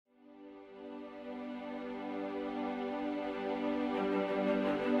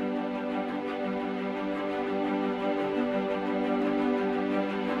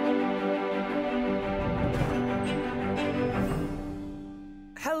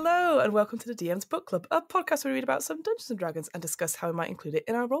Hello and welcome to the DM's Book Club, a podcast where we read about some Dungeons & Dragons and discuss how we might include it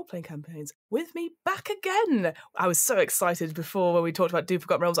in our role-playing campaigns. With me back again! I was so excited before when we talked about Doom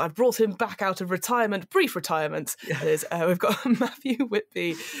Forgotten Realms. I've brought him back out of retirement, brief retirement. We've got Matthew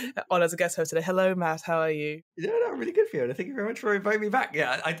Whitby on as a guest host today. Hello Matt, how are you? Yeah, no, really good, Fiona. Thank you very much for inviting me back.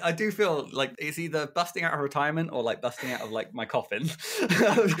 Yeah, I do feel like it's either busting out of retirement or like busting out of like my coffin.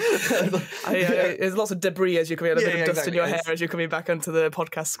 There's lots of debris as you're coming out, a bit of dust exactly. in your hair as you're coming back onto the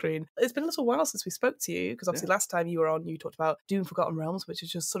podcast screen. It's been a little while since we spoke to you, because obviously last time you were on, you talked about Doom Forgotten Realms, which has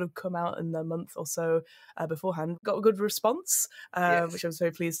just sort of come out in the month or so beforehand. Got a good response, which I was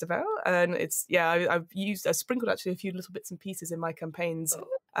very pleased about. And it's, I've sprinkled actually a few little bits and pieces in my campaigns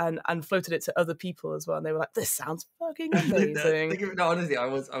and floated it to other people as well. And they were like, this sounds fucking amazing. No, honestly, I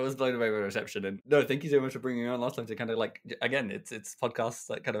was blown away by the reception. And no, thank you so much for bringing me on last time to kind of like, again, it's podcasts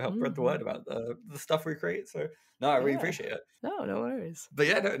that kind of help spread the word about the stuff we create. So no, I really appreciate it. No worries. But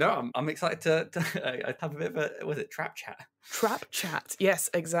yeah, I'm excited to have a bit of a, was it trap chat? Trap chat, yes,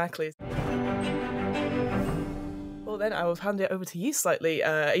 exactly. Well, then I will hand it over to you slightly,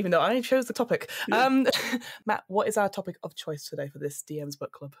 even though I chose the topic. Matt, what is our topic of choice today for this DM's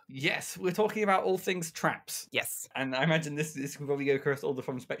Book Club? Yes, we're talking about all things traps. Yes. And I imagine this can probably go across all the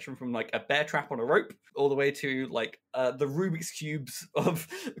from spectrum from like a bear trap on a rope all the way to like the Rubik's Cubes of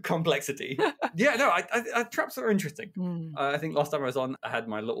complexity. Traps are interesting. I think last time I was on, I had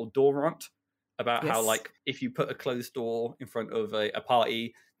my little door rant about how, like, if you put a closed door in front of a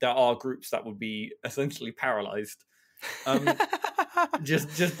party, there are groups that would be essentially paralyzed.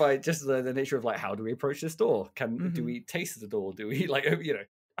 just by the nature of like, how do we approach this door? Do we taste the door? Do we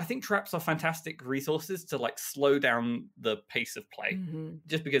I think traps are fantastic resources to like slow down the pace of play.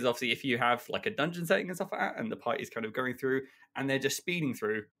 Just because obviously if you have like a dungeon setting and stuff like that, and the party's kind of going through and they're just speeding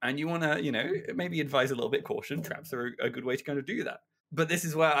through, and you want to, maybe advise a little bit caution, traps are a good way to kind of do that. But this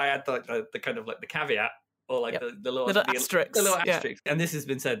is where I add the kind of like the caveat, or like the little asterisks. The little asterisks. And this has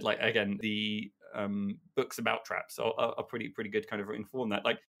been said, like, again, the books about traps are pretty good, kind of inform that.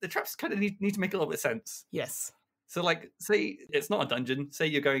 Like, the traps kind of need to make a little bit of sense. Yes. So, like, say it's not a dungeon. Say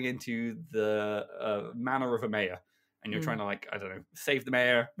you're going into the manor of a mayor, and you're trying to, like, I don't know, save the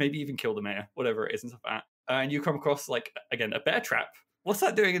mayor, maybe even kill the mayor, whatever it is, and stuff like that. And you come across, like, again, a bear trap. What's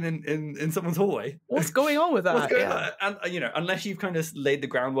that doing in someone's hallway? What's going on with that? What's going on? And unless you've kind of laid the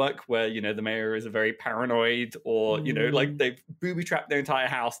groundwork where the mayor is a very paranoid, or like they've booby trapped their entire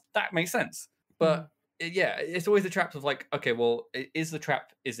house, that makes sense. But it's always the traps of like, okay, well, is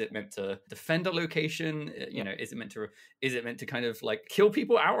it meant to defend a location? Is it meant to kind of like kill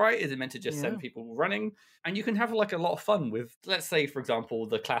people outright? Is it meant to just send people running? And you can have like a lot of fun with, let's say, for example,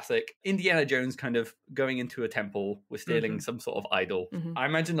 the classic Indiana Jones kind of going into a temple with stealing some sort of idol. I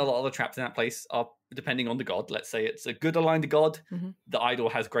imagine a lot of the traps in that place are depending on the god. Let's say it's a good aligned god. The idol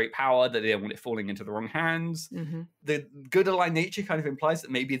has great power, that they don't want it falling into the wrong hands. The good aligned nature kind of implies that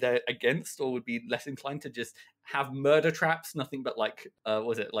maybe they're against, or would be less inclined to just have murder traps, nothing but like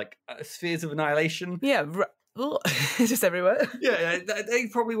spheres of annihilation. Just everywhere. They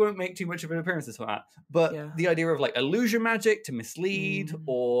probably won't make too much of an appearance as that. But the idea of like illusion magic to mislead,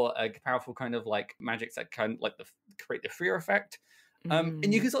 or a powerful kind of like magics that kind of like create the fear effect.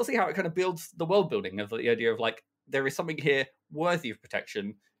 And you can sort of see how it kind of builds the world building of the idea of like, there is something here worthy of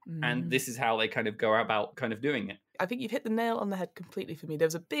protection, and this is how they kind of go about kind of doing it. I think you've hit the nail on the head completely for me. There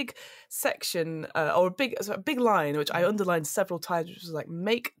was a big section, or a big line, which I underlined several times, which was like,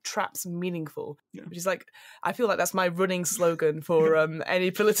 make traps meaningful, which is like, I feel like that's my running slogan for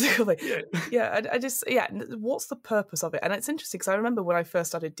any political thing. What's the purpose of it? And it's interesting because I remember when I first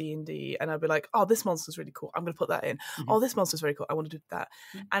started D&D, and I'd be like, oh, this monster's really cool, I'm going to put that in. Oh, this monster's very cool, I want to do that.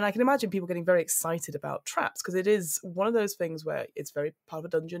 And I can imagine people getting very excited about traps, because it is one of those things where it's very part of a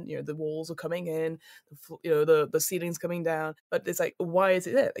dungeon. The walls are coming in, the ceiling's coming down, but it's like, why is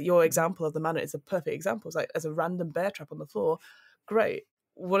it there? Your example of the manor is a perfect example. It's like, as a random bear trap on the floor, great.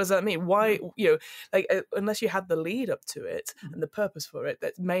 What does that mean? Why, unless you had the lead up to it and the purpose for it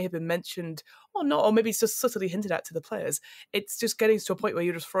that may have been mentioned or not, or maybe it's just subtly hinted at to the players, it's just getting to a point where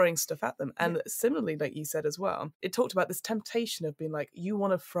you're just throwing stuff at them. And similarly, like you said as well, it talked about this temptation of being like, you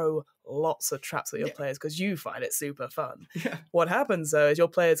want to throw lots of traps at your players because you find it super fun. What happens though is your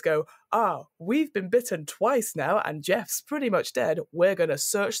players go, we've been bitten twice now and Jeff's pretty much dead, we're going to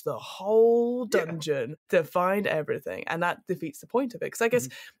search the whole dungeon to find everything, and that defeats the point of it. Because I guess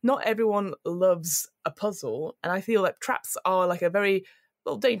not everyone loves a puzzle, and I feel like traps are like a very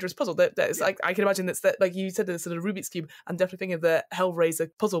little dangerous puzzle. That's like, I can imagine that, like you said, this sort of Rubik's Cube. I'm definitely thinking of the Hellraiser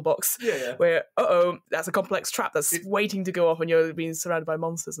puzzle box, where that's a complex trap that's waiting to go off when you're being surrounded by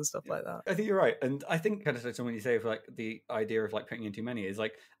monsters and stuff like that. I think you're right, and I think kind of when you say of like the idea of like putting in too many is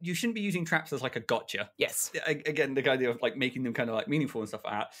like you shouldn't be using traps as like a gotcha. Yes. Again, the idea of like making them kind of like meaningful and stuff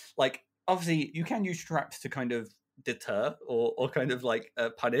like that. Like obviously you can use traps to kind of deter or kind of like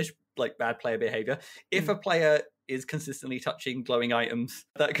punish like bad player behavior if a player is consistently touching glowing items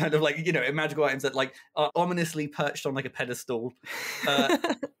that kind of like, you know, magical items that like are ominously perched on like a pedestal.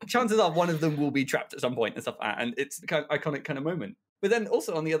 Chances are one of them will be trapped at some point and stuff like that, and it's the kind of iconic kind of moment. But then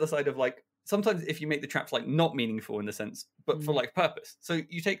also on the other side of like, sometimes if you make the traps like not meaningful in the sense, but for like purpose. So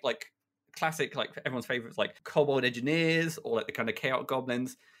you take like classic, like everyone's favorites, like kobold engineers or like the kind of chaotic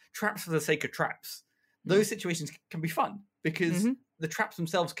goblins, traps for the sake of traps. Those situations can be fun because the traps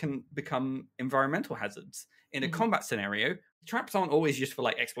themselves can become environmental hazards. In a combat scenario, traps aren't always just for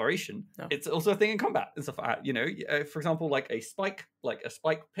like exploration. No. It's also a thing in combat and stuff like that. You know, for example, like a spike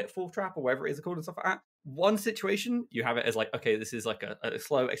pitfall trap or whatever it is called and stuff like that. One situation, you have it as like, okay, this is like a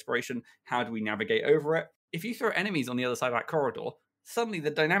slow exploration. How do we navigate over it? If you throw enemies on the other side of that corridor, suddenly the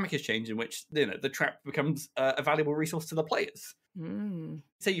dynamic has changed in which, you know, the trap becomes a valuable resource to the players.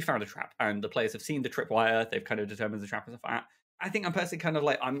 Say you found a trap and the players have seen the tripwire, they've kind of determined the trap and stuff like that. I think I'm personally kind of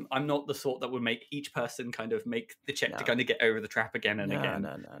like, I'm not the sort that would make each person kind of make the check to kind of get over the trap again and again.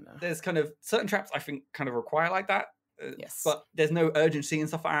 No. There's kind of certain traps I think kind of require like that. Yes. But there's no urgency and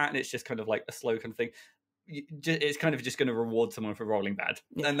stuff like that, and it's just kind of like a slow kind of thing. It's kind of just going to reward someone for rolling bad.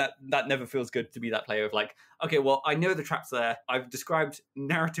 And that never feels good to be that player of like, okay, well, I know the trap's there. I've described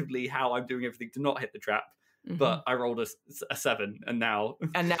narratively how I'm doing everything to not hit the trap. But I rolled a 7 and now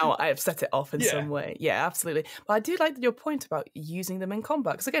I have set it off in some way. Yeah, absolutely. But I do like your point about using them in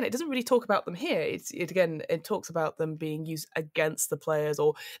combat, because again, it doesn't really talk about them here. It talks about them being used against the players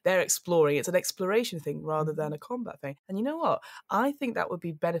or they're exploring. It's an exploration thing rather than a combat thing. And you know what? I think that would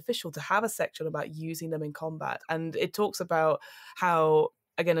be beneficial to have a section about using them in combat. And it talks about how,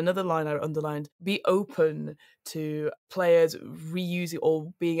 again, another line I underlined, be open to players reusing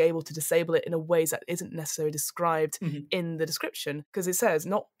or being able to disable it in a ways that isn't necessarily described in the description. Because it says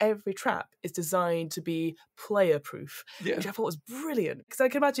not every trap is designed to be player proof, which I thought was brilliant. Because I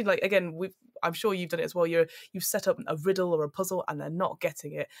can imagine, like, again, I'm sure you've done it as well. You've set up a riddle or a puzzle and they're not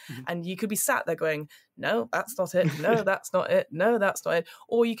getting it. And you could be sat there going, no, that's not it. No, that's not it. No, that's not it.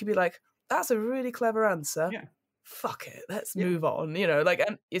 Or you could be like, that's a really clever answer. Yeah. Fuck it, let's move on, you know, like,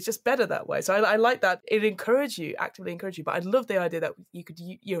 and it's just better that way. So I like that it actively encourage you, but I love the idea that you could,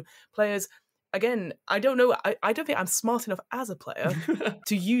 you know, players, again, I don't know, I don't think I'm smart enough as a player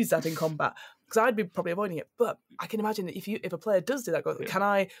to use that in combat, because I'd be probably avoiding it. But I can imagine that if a player does do that, can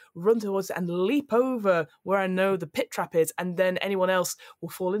I run towards it and leap over where I know the pit trap is, and then anyone else will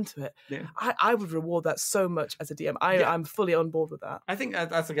fall into it? Yeah. I would reward that so much as a DM. I'm fully on board with that. I think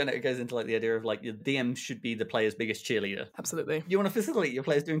that's, again, it goes into like the idea of like your DM should be the player's biggest cheerleader. Absolutely. You want to facilitate your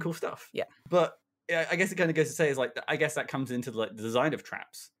players doing cool stuff. Yeah. But I guess it kind of goes to say is like, I guess that comes into like the design of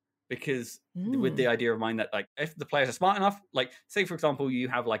traps. Because with the idea of mind that like if the players are smart enough, like say for example you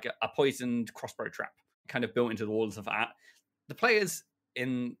have like a poisoned crossbow trap kind of built into the walls of that, the players,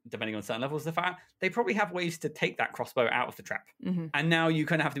 in depending on certain levels of that, they probably have ways to take that crossbow out of the trap. And now you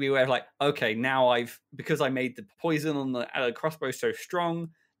kind of have to be aware of like, okay, now because I made the poison on the crossbow so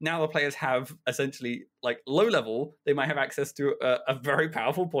strong, now the players have essentially like low level, they might have access to a very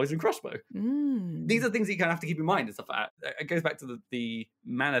powerful poison crossbow. These are things that you kind of have to keep in mind and stuff like that. It goes back to the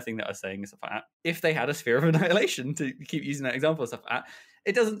mana thing that I was saying and stuff like that. If they had a sphere of annihilation, to keep using that example and stuff like that,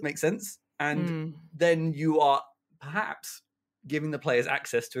 it doesn't make sense. And then you are perhaps giving the players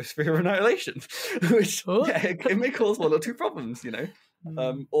access to a sphere of annihilation, which it may cause one or two problems, you know.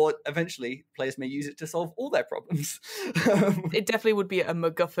 Or eventually players may use it to solve all their problems. It definitely would be a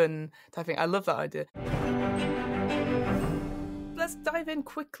MacGuffin type thing. I love that idea. Let's dive in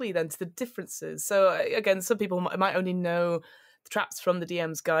quickly then to the differences. So again, some people might only know the traps from the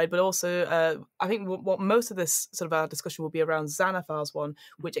DM's guide, but also I think what most of this sort of our discussion will be around Xanathar's one,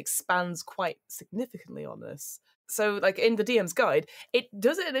 which expands quite significantly on this. So like in the DM's guide, it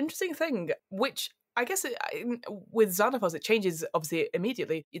does an interesting thing, which I guess with Xanathar's, it changes obviously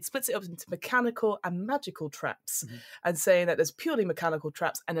immediately. It splits it up into mechanical and magical traps, and saying that there's purely mechanical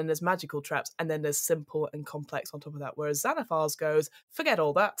traps, and then there's magical traps, and then there's simple and complex on top of that. Whereas Xanathar's goes, forget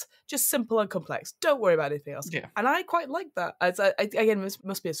all that, just simple and complex. Don't worry about anything else. Yeah. And I quite like that. Again, it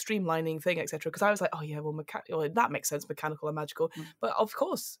must be a streamlining thing, etc. Because I was like, oh yeah, well, that makes sense, mechanical and magical. But of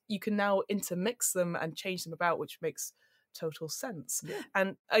course, you can now intermix them and change them about, which makes total sense. Yeah.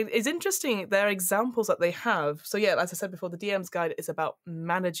 And it's interesting, their examples that they have. So yeah, as I said before, the DM's guide is about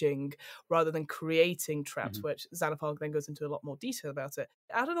managing rather than creating traps, which Xanathar then goes into a lot more detail about it.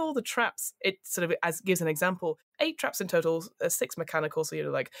 Out of all the traps, it sort of gives an example. 8 traps in total, 6 mechanical, so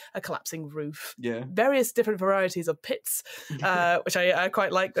like a collapsing roof. Yeah. Various different varieties of pits, which I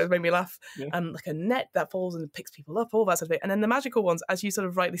quite like. That made me laugh. Yeah. Like a net that falls and picks people up, all that sort of thing. And then the magical ones, as you sort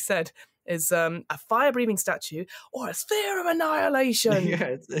of rightly said, is a fire-breathing statue or a sphere of annihilation.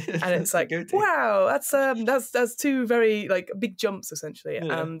 Yeah, and it's like, wow, that's 2 very like big jumps essentially.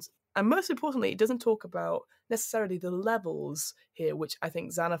 Yeah. And most importantly, it doesn't talk about necessarily the levels here, which I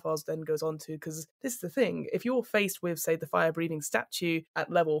think Xanathar's then goes on to, because this is the thing. If you're faced with, say, the fire-breathing statue at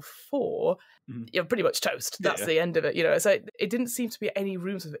level 4, you're pretty much toast. That's the end of it, So it didn't seem to be any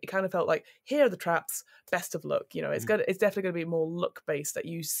rooms of it. It kind of felt like, here are the traps, best of luck. It's definitely going to be more luck-based that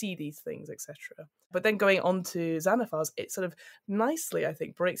you see these things, etc. But then going on to Xanathar's, it sort of nicely, I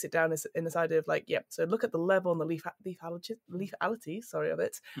think, breaks it down in this idea of like, so look at the level and the lethality of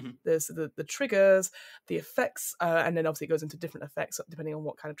it. There's the triggers, the effects, and then obviously it goes into different effects depending on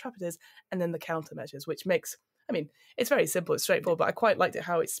what kind of trap it is, and then the countermeasures, which makes, it's very simple, it's straightforward, but I quite liked it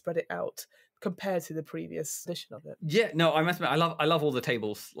how it spread it out compared to the previous edition of it. Yeah, no, I must admit, I love all the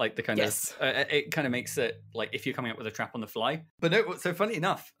tables, like the kind of, it kind of makes it like if you're coming up with a trap on the fly. But no, so funny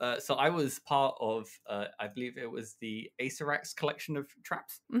enough, so I was part of, I believe it was the Xanathar collection of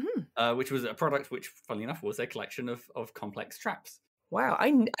traps, which was a product which, funny enough, was a collection of complex traps. Wow,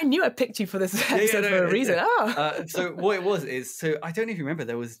 I knew I picked you for this episode for a reason. So what it was is, so I don't even remember,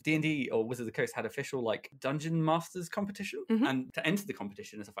 there was D&D or Wizards of the Coast had official like Dungeon Masters competition, and to enter the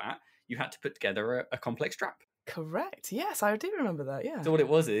competition and stuff like that, you had to put together a complex trap. Correct. Yes, I do remember that. Yeah. So what it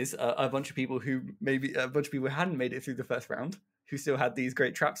was is a bunch of people who hadn't made it through the first round, who still had these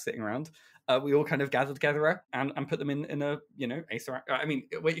great traps sitting around. We all kind of gathered together and put them in a, Xanathar.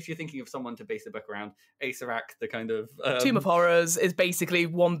 If you're thinking of someone to base the book around, Xanathar, the kind of Tomb of Horrors is basically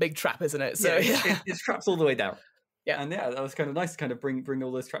one big trap, isn't it? So it's traps all the way down. Yeah, and that was kind of nice to kind of bring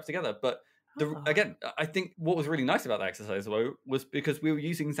all those traps together. But again, I think what was really nice about that exercise though was because we were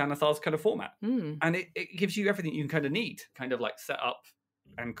using Xanathar's kind of format, and it gives you everything you can kind of need, kind of like set up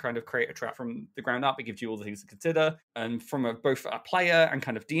and kind of create a trap from the ground up. It gives you all the things to consider, and from both a player and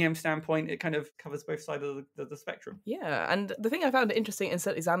kind of DM standpoint, it kind of covers both sides of the spectrum. Yeah, and the thing I found interesting in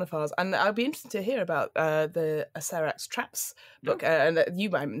certainly Xanathar's, and I'd be interested to hear about the Xanathar traps book, and you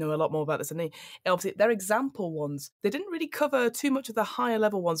might know a lot more about this than me. Obviously, their example ones, they didn't really cover too much of the higher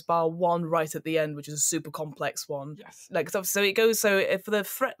level ones, bar one right at the end, which is a super complex one. Yes. So it goes, so for the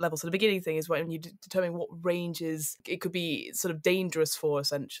threat level, so the beginning thing is when you determine what ranges it could be sort of dangerous for,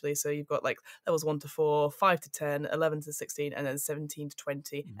 essentially. So you've got like levels 1 to 4, 5 to 10, 11 to 16, and then 17 to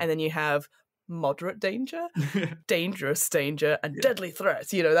 20. And then you have moderate danger, dangerous danger, and deadly threat,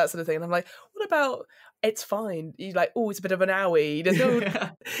 that sort of thing. And I'm like, what about it's fine? You're like, oh, it's a bit of an owie. There's no,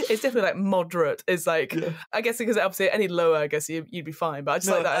 it's definitely like moderate. Is like, I guess because obviously any lower, I guess you'd be fine. But I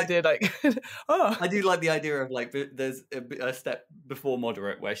just like that idea, like, I do like the idea of like, there's a step before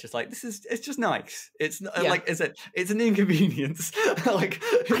moderate where it's just like, it's just nice. It's like, it's an inconvenience. Like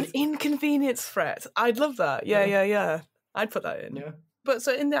an inconvenience threat. I'd love that. Yeah. I'd put that in. Yeah. But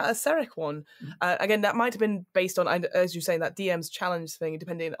so in that Xanathar one, again, that might have been based on, as you're saying, that DM's challenge thing,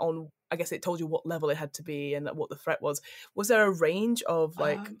 depending on, I guess it told you what level it had to be and what the threat was. Was there a range of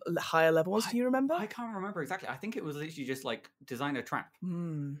like higher level ones? Do you remember? I can't remember exactly. I think it was literally just like design a trap.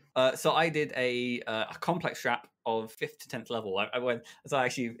 So I did a complex trap of 5th to 10th level. I went, so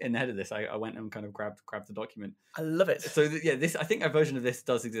actually in the head of this, I went and kind of grabbed the document. I love it. So this, I think a version of this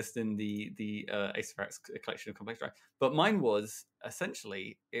does exist in the Xanathar collection of complex trap. But mine was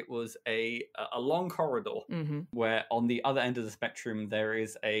essentially, it was a long corridor where on the other end of the spectrum there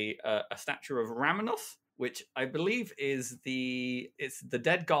is a statue of Ramenos, which I believe is the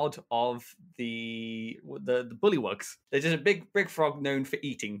dead god of the bullywugs. They're just a big frog known for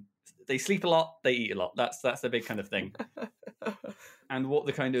eating. They sleep a lot, they eat a lot. That's the big kind of thing. And what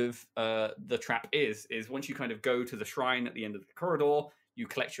the kind of the trap is once you kind of go to the shrine at the end of the corridor, you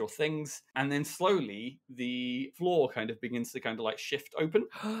collect your things, and then slowly the floor kind of begins to kind of like shift open,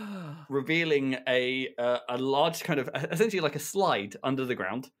 revealing a large kind of essentially like a slide under the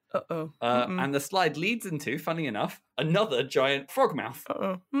ground. And the slide leads into, funny enough, another giant frog mouth.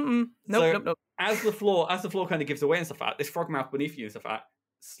 Nope. As the floor kind of gives away and stuff like that, this frog mouth beneath you and stuff like that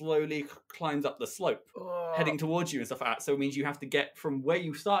slowly climbs up the slope, heading towards you and stuff like that. So it means you have to get from where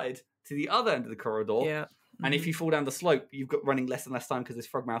you started to the other end of the corridor. Yeah. And if you fall down the slope, you've got running less and less time because this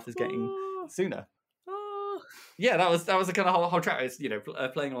frog mouth is getting sooner. Yeah, that was the kind of whole trap. It's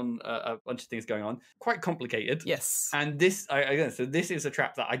playing on a bunch of things going on, quite complicated. Yes. And this so this is a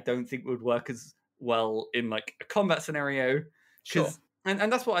trap that I don't think would work as well in like a combat scenario. Sure.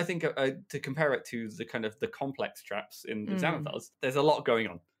 And that's what I think to compare it to the kind of the complex traps in Xanathars. There's a lot going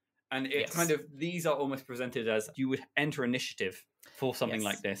on, and it kind of these are almost presented as you would enter initiative for something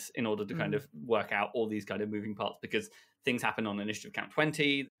like this in order to kind of work out all these kind of moving parts, because things happen on initiative count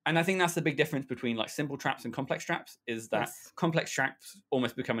 20. And I think that's the big difference between like simple traps and complex traps, is that complex traps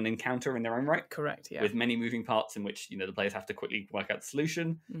almost become an encounter in their own right. Correct, yeah. With many moving parts in which, the players have to quickly work out the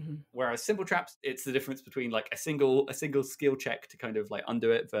solution. Whereas simple traps, it's the difference between like a single skill check to kind of like undo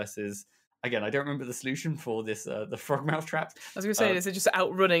it versus, again, I don't remember the solution for this, the frogmouth trap. I was going to say, is it just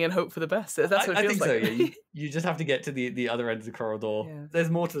outrunning and hope for the best? That's what it feels like. I think so, yeah. You just have to get to the other end of the corridor. Yeah. There's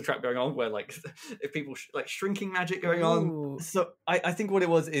more to the trap going on, where like if people like shrinking magic going on. So I think what it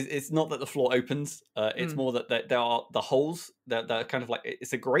was is it's not that the floor opens. It's more that there are the holes that are kind of like,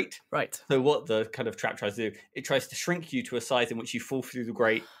 it's a grate. Right. So what the kind of trap tries to do, it tries to shrink you to a size in which you fall through the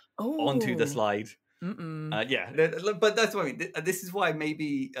grate onto the slide. But that's what I mean. This is why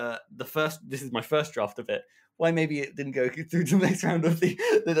maybe this is my first draft of it. Why maybe it didn't go through to the next round of the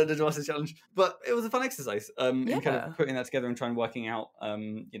Dungeon Masters Challenge. But it was a fun exercise in kind of putting that together and trying working out,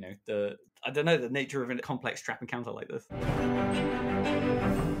 the nature of a complex trap encounter like this.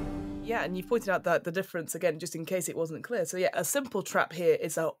 Yeah, and you've pointed out that the difference, again, just in case it wasn't clear. So yeah, a simple trap here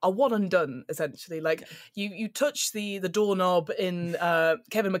is a one and done, essentially. Like, you touch the doorknob in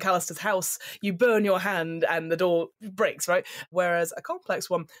Kevin McAllister's house, you burn your hand and the door breaks, right? Whereas a complex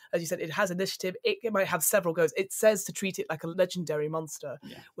one, as you said, it has initiative, it might have several goes. It says to treat it like a legendary monster,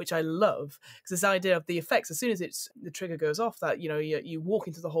 which I love. Because this idea of the effects, as soon as the trigger goes off, that, you walk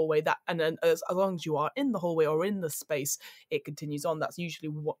into the hallway, that, and then as long as you are in the hallway or in the space, it continues on. That's usually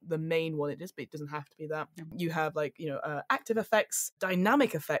what the main one it is, but it doesn't have to be that. You have active effects,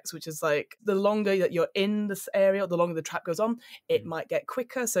 dynamic effects, which is like the longer that you're in this area, the longer the trap goes on, it might get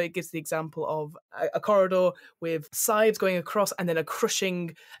quicker. So it gives the example of a corridor with sides going across and then a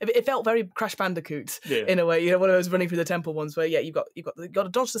crushing. It felt very Crash Bandicoot in a way. One of those running through the temple ones where you've got to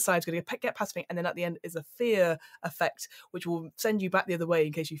dodge the sides, got to get past thing, and then at the end is a fear effect which will send you back the other way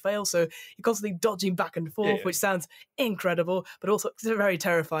in case you fail. So you're constantly dodging back and forth, which sounds incredible, but also it's very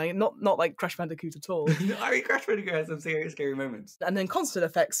terrifying. Not like Crash Bandicoot at all. I mean, Crash Bandicoot has some scary moments. And then constant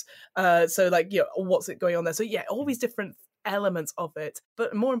effects. So like, what's it going on there? So yeah, all these different elements of it.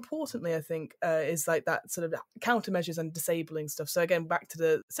 But more importantly, I think, is like that sort of countermeasures and disabling stuff. So again, back to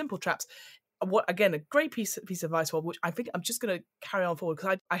the simple traps. A great piece of advice, which I think I'm just going to carry on forward,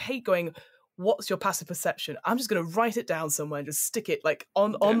 because I hate going, what's your passive perception? I'm just going to write it down somewhere and just stick it like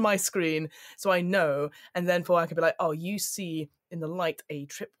on my screen so I know. And then I can be like, oh, you see in the light a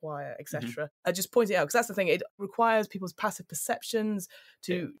tripwire, etc. I just point it out, because that's the thing. It requires people's passive perceptions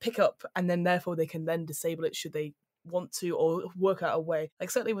to pick up, and then therefore they can then disable it should they want to, or work out a way.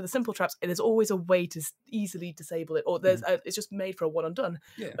 Like certainly with the simple traps, there's always a way to easily disable it, or it's just made for a one and done.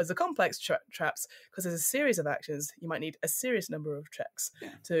 As the complex traps, because there's a series of actions, you might need a serious number of checks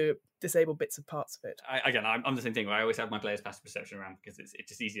to disable bits of parts of it. I'm the same thing. Where I always have my player's passive perception around, because it's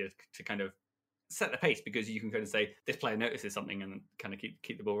just easier to kind of set the pace, because you can kind of say this player notices something and kind of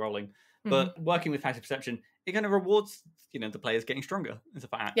keep the ball rolling. But working with passive perception, it kind of rewards the players getting stronger and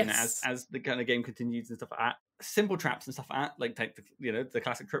stuff like that. As the kind of game continues and stuff like that. Simple traps and stuff like that, like take the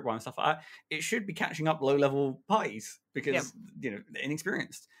classic tripwire and stuff like that, it should be catching up low level parties, because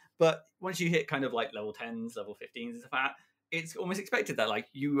inexperienced. But once you hit kind of like level 10s, level 15s and stuff like that, it's almost expected that like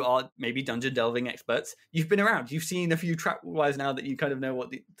you are maybe dungeon delving experts. You've been around. You've seen a few trap wires now that you kind of know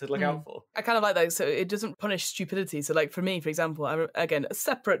what to look out for. I kind of like that. So it doesn't punish stupidity. So like for me, for example, again,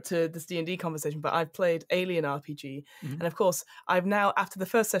 separate to this D&D conversation, but I've played Alien RPG. And of course, I've now, after the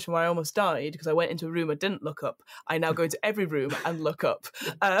first session where I almost died because I went into a room and didn't look up, I now go into every room and look up.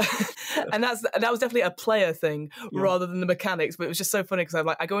 And that was definitely a player thing rather than the mechanics. But it was just so funny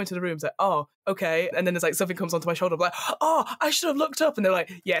because I go into the room, it's like, oh, okay. And then there's like something comes onto my shoulder, I'm like, oh, I should have looked up. And they're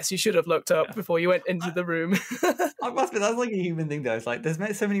like, yes, you should have looked up before you went into the room. I must admit, that's like a human thing though. It's like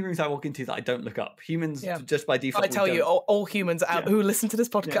there's so many rooms I walk into that I don't look up. Humans just by default. I tell you, all humans out who listen to this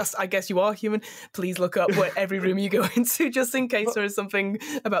podcast, I guess you are human. Please look up every room you go into, just in case there is something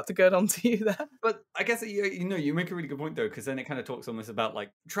about to go onto you there. But I guess you make a really good point though, because then it kind of talks almost about like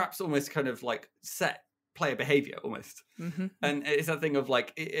traps almost kind of like set player behavior almost. And it's that thing of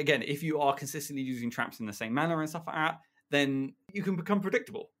like, again, if you are consistently using traps in the same manner and stuff like that, then you can become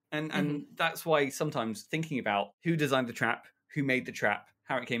predictable. And that's why sometimes thinking about who designed the trap, who made the trap,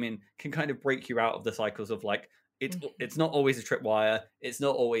 how it came in, can kind of break you out of the cycles of like, It's not always a tripwire. It's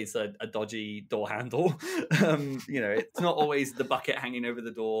not always a dodgy door handle. It's not always the bucket hanging over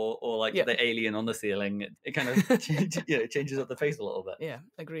the door or like the alien on the ceiling. It kind of changes up the face a little bit. Yeah,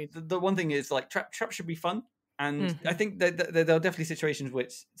 agreed. The one thing is like traps should be fun, and I think that there are definitely situations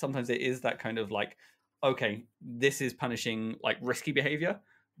which sometimes it is that kind of like, okay, this is punishing like risky behavior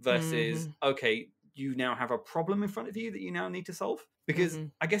versus okay, you now have a problem in front of you that you now need to solve. Because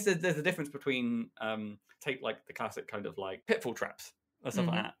I guess there's a difference between take like the classic kind of like pitfall traps or stuff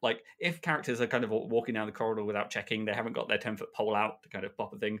like that. Like if characters are kind of walking down the corridor without checking, they haven't got their 10-foot pole out to kind of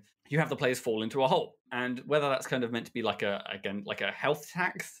pop a thing, you have the players fall into a hole. And whether that's kind of meant to be like a health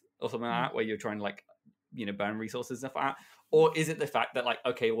tax or something like that, where you're trying to like, burn resources and stuff like that, or is it the fact that like,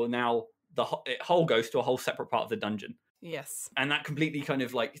 okay, well now the hole goes to a whole separate part of the dungeon. Yes. And that completely kind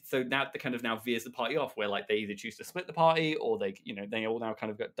of like, so now that kind of now veers the party off, where like they either choose to split the party or they all now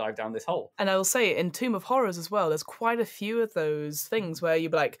kind of dive down this hole. And I will say in Tomb of Horrors as well, there's quite a few of those things where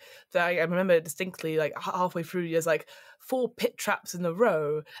you'd be like, I remember distinctly like halfway through, there's like 4 pit traps in a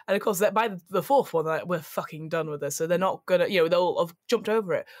row. And of course, by the 4th one, they're like, we're fucking done with this. So they're not going to, they'll have jumped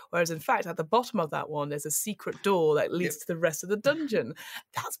over it. Whereas in fact, at the bottom of that one, there's a secret door that leads to the rest of the dungeon.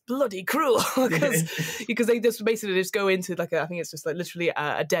 That's bloody cruel because they just basically just go into like, I think it's just like literally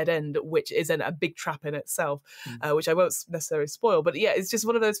a dead end, which is a big trap in itself, which I won't necessarily spoil. But yeah, it's just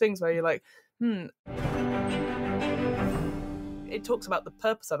one of those things where you're like, it talks about the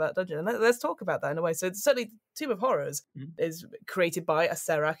purpose of that dungeon, and let's talk about that in a way. So it's certainly Tomb of Horrors is created by a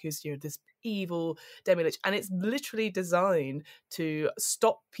Serac, who's this evil demi-lich, and it's literally designed to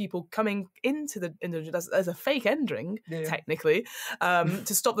stop people coming into the dungeon as a fake ending, technically,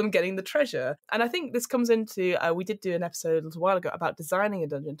 to stop them getting the treasure. And I think this comes into, we did do an episode a little while ago about designing a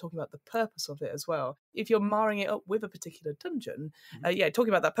dungeon, talking about the purpose of it as well. If you're marring it up with a particular dungeon, talking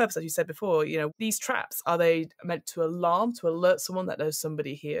about that purpose, as you said before, these traps, are they meant to alert someone that there's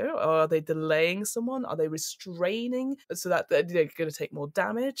somebody here? Or are they delaying someone? Are they restraining so that they're going to take more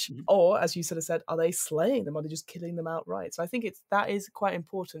damage? Or, as you sort of said, are they slaying them? Are they just killing them outright? So I think that is quite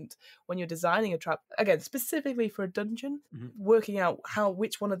important when you're designing a trap, again, specifically for a dungeon, working out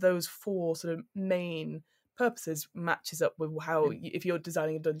which one of those 4 sort of main purposes matches up with how, if you're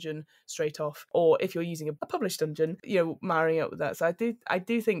designing a dungeon straight off, or if you're using a published dungeon, marrying up with that. So I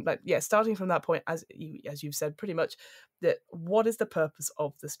do think that, starting from that point, as you've said pretty much, that what is the purpose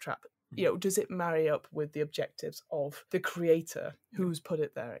of this trap? Does it marry up with the objectives of the creator who's put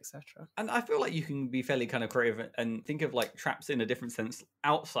it there, etc.? And I feel like you can be fairly kind of creative and think of like traps in a different sense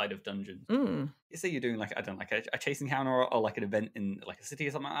outside of dungeons. Say you're doing like, I don't know, like a chase encounter or like an event in like a city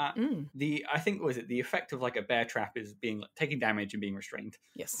or something like that. I think the effect of like a bear trap is being like, taking damage and being restrained.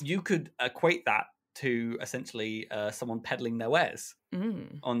 Yes. You could equate that to essentially someone peddling their wares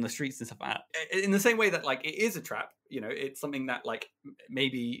on the streets and stuff like that. In the same way that like it is a trap, it's something that like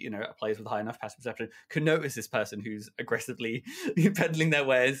maybe, players with high enough passive perception can notice this person who's aggressively peddling their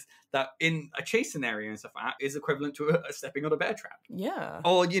wares, that in a chase scenario and stuff like that is equivalent to a stepping on a bear trap. Yeah.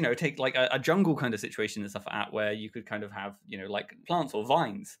 Or, take like a jungle kind of situation and stuff like that, where you could kind of have, like plants or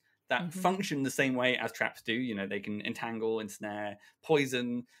vines that function the same way as traps do. They can entangle, ensnare,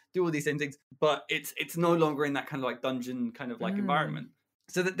 poison, do all these same things, but it's no longer in that kind of like dungeon kind of like environment.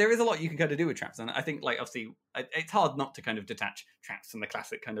 So that there is a lot you can kind of do with traps, and I think like obviously it's hard not to kind of detach traps from the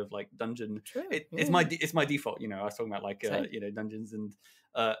classic kind of like dungeon. It's my default. I was talking about like dungeons and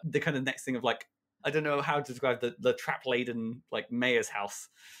the kind of next thing of like, I don't know how to describe the trap laden like mayor's house.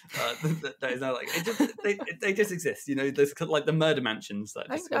 That is now like they just exist. There's like the murder mansions.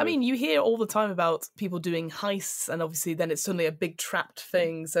 I mean, you hear all the time about people doing heists, and obviously then it's suddenly a big trapped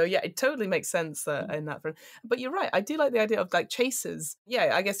thing. So yeah, it totally makes sense in that front. But you're right. I do like the idea of like chases.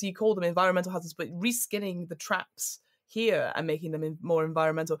 Yeah, I guess you call them environmental hazards, but reskinning the traps here and making them more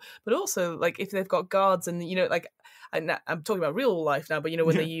environmental. But also like if they've got guards and like. I'm talking about real life now, but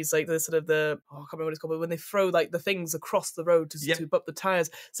when they use like the sort of I can't remember what it's called, but when they throw like the things across the road to up the tires,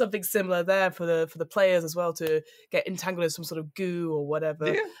 something similar there for the players as well, to get entangled in some sort of goo or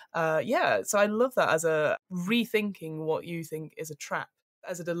whatever. So I love that as a rethinking what you think is a trap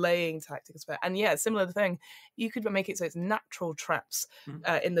as a delaying tactic. And similar thing, you could make it so it's natural traps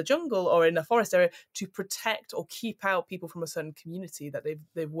in the jungle or in a forest area to protect or keep out people from a certain community that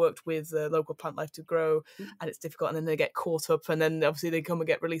they've worked with the local plant life to grow, and it's difficult, and then they get caught up, and then obviously they come and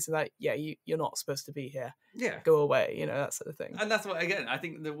get released, and like, you're not supposed to be here, go away, that sort of thing. And that's what, again, I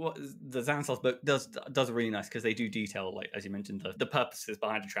think what the Xanathar book does really nice, because they do detail, like as you mentioned, the purposes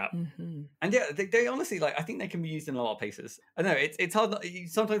behind a trap. And they honestly, like, I think they can be used in a lot of places. I know it's hard.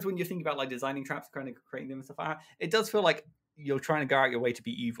 Sometimes when you think about like designing traps, kind of creating them and stuff like that, it does feel like you're trying to go out your way to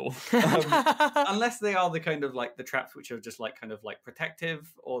be evil. Unless they are the kind of like the traps which are just like kind of like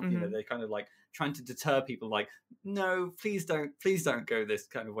protective, or you know, they're kind of like trying to deter people, like, no, please don't go this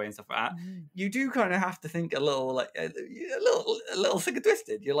kind of way and stuff like that. You do kind of have to think a little like a little sick and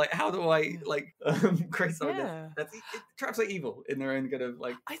twisted. You're like, how do I like create something that's traps are evil in their own kind of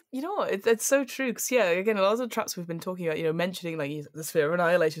like. You know what? It's so true, because again, a lot of the traps we've been talking about, you know, mentioning like the sphere of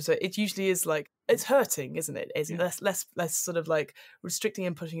annihilation. So it usually is like it's hurting, isn't it? It's less sort of like restricting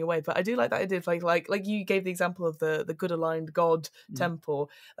and pushing away. But I do like that idea of like you gave the example of the good aligned god temple.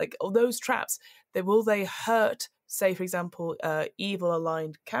 Like all those traps, will they hurt, say for example, evil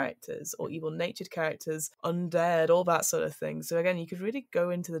aligned characters or evil natured characters, undead, all that sort of thing. So again, you could really go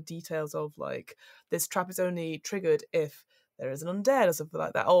into the details of like this trap is only triggered if there is an undead or something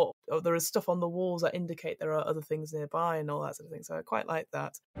like that, or there is stuff on the walls that indicate there are other things nearby and all that sort of thing. So I quite like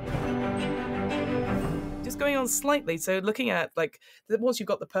that. Just going on slightly, so looking at like once you've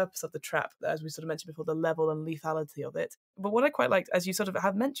got the purpose of the trap, as we sort of mentioned before, the level and lethality of it. But what I quite liked, as you sort of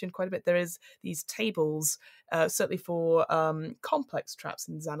have mentioned quite a bit, there is these tables, certainly for complex traps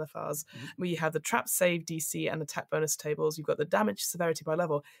in Xanathars, where you have the trap save DC and attack bonus tables. You've got the damage severity by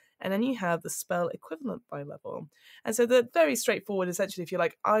level, and then you have the spell equivalent by level. And so they're very straightforward. Essentially, if you're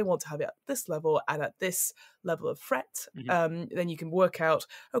like, I want to have it at this level and at this level of threat, then you can work out,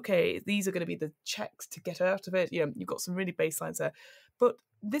 okay, these are going to be the checks to get out of it. You know, you've got some really baselines there. But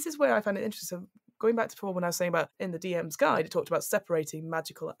this is where I find it interesting. So going back to before when I was saying about in the DM's guide, it talked about separating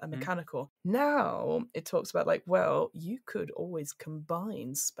magical and mechanical. Now it talks about like, well, you could always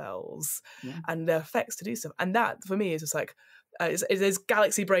combine spells and their effects to do stuff. And that for me is just like, it is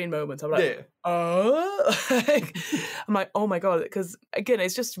galaxy brain moment. I'm like, I'm like, oh my god, because again,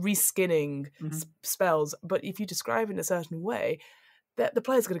 it's just reskinning spells. But if you describe it in a certain way, the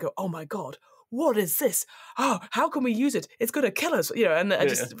player's going to go, oh my god, what is this? Oh, how can we use it? It's going to kill us, you know. And I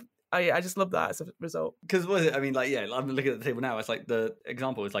just love that as a result. Because what is it? I mean, like, I'm looking at the table now. It's like the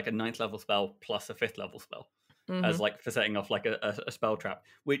example is like a 9th level spell plus a 5th level spell. As like for setting off like a spell trap,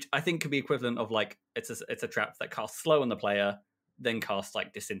 which I think could be equivalent of like it's a trap that casts slow on the player, then casts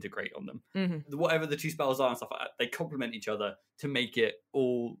like disintegrate on them. Whatever the two spells are and stuff like that, they complement each other to make it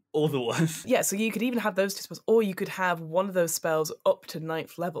all the worse. Yeah, so you could even have those two spells, or you could have one of those spells up to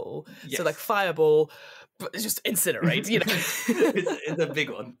 9th level. Yes. So like fireball, but just incinerate, you know. it's a big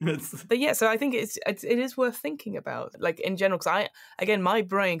one. But yeah, so I think it is worth thinking about, like in general, because my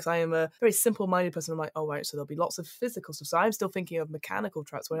brain, because I am a very simple-minded person, I'm like, oh right, so there'll be lots of physical stuff. So I'm still thinking of mechanical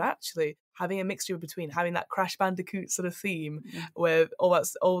traps, where actually having a mixture between having that Crash Bandicoot sort of theme, where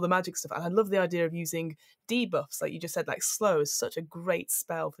all the magic stuff. And I love the idea of using debuffs, like you just said, like slow is such a great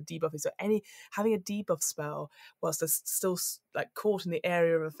spell for debuffing. So having a debuff spell whilst they're still like caught in the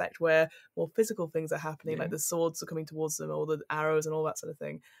area of effect where more physical things are happening, like the swords are coming towards them, or the arrows and all that sort of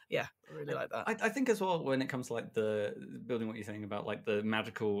thing. Yeah, I really like that. I think as well, when it comes to like the building what you're saying about like the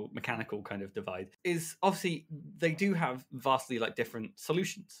magical mechanical kind of divide, is obviously they do have vastly like different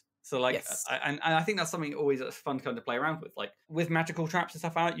solutions. So like, yes. And I think that's something always that's fun to kind of play around with. Like with magical traps and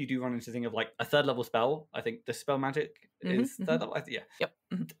stuff out, you do run into the thing of like a 3rd level spell. I think the spell magic is 3rd level. Yep.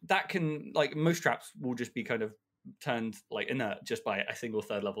 That can, like, most traps will just be kind of turned like inert just by a single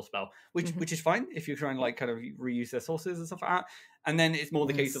 3rd level spell, which is fine if you're trying to like kind of reuse their sources and stuff like that. And then it's more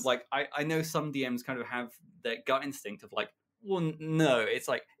the case of like, I know some DMs kind of have their gut instinct of like, well, no, it's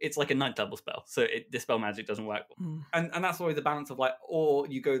like a 9th level spell, so the spell magic doesn't work. And that's always the balance of like, or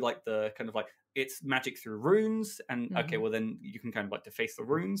you go like the kind of like it's magic through runes, and okay, well then you can kind of like deface the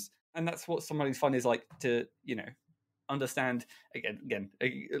runes, and that's what somebody's fun is like to, you know, understand again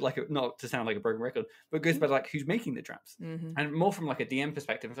like not to sound like a broken record, but it goes by like who's making the traps, and more from like a DM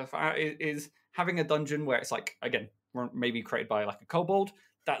perspective and stuff like that, is having a dungeon where it's like, again, maybe created by like a kobold.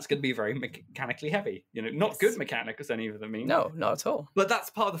 That's going to be very mechanically heavy, you know, not good mechanic as any of them mean. No, not at all. But that's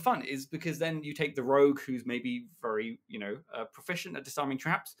part of the fun, is because then you take the rogue who's maybe very, you know, proficient at disarming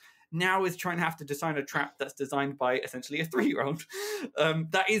traps, now is trying to have to design a trap that's designed by essentially a 3-year-old.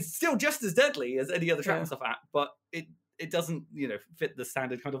 That is still just as deadly as any other trap and stuff but it doesn't, you know, fit the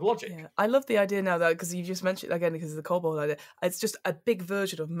standard kind of logic. Yeah. I love the idea now that, because you just mentioned again, because of the kobold idea, it's just a big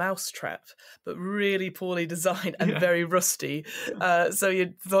version of Mousetrap, but really poorly designed and very rusty. So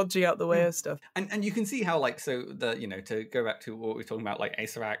you're dodging out the way of stuff. And you can see how, like, so the, you know, to go back to what we were talking about, like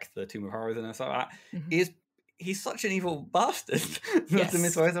Asarak, the Tomb of Horrors and stuff like that, he's such an evil bastard.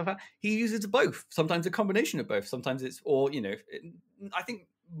 He uses both. Sometimes a combination of both. Sometimes it's, or, you know, I think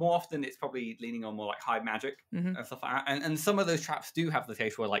more often it's probably leaning on more like high magic and stuff like that. And some of those traps do have the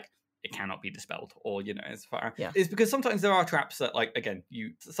case where like it cannot be dispelled, or, you know, it's it's because sometimes there are traps that, like, again,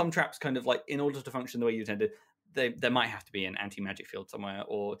 some traps kind of like, in order to function the way you intended, there might have to be an anti-magic field somewhere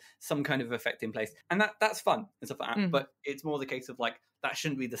or some kind of effect in place, and that's fun and stuff like that. But it's more the case of like that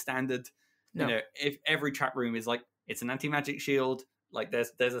shouldn't be the standard. No. You know, if every trap room is like it's an anti-magic shield, like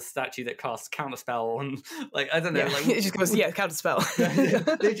there's a statue that casts counterspell, and like I don't know, like it just goes counterspell.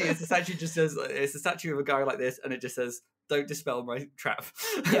 Literally, it's a statue just says it's a statue of a guy like this, and it just says, "Don't dispel my trap."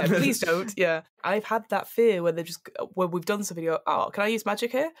 Yeah, please don't. Yeah, I've had that fear where we've done something. You go, oh, can I use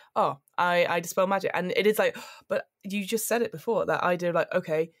magic here? Oh, I dispel magic, and it is like, but you just said it before, that idea of like,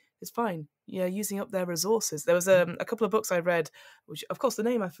 okay, it's fine. Yeah, using up their resources. There was a couple of books I read, which of course the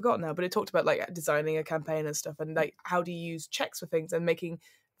name I forgot now, but it talked about like designing a campaign and stuff, and like how do you use checks for things and making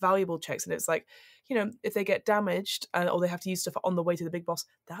valuable checks. And it's like, you know, if they get damaged or they have to use stuff on the way to the big boss,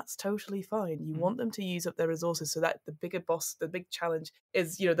 that's totally fine. You want them to use up their resources so that the bigger boss, the big challenge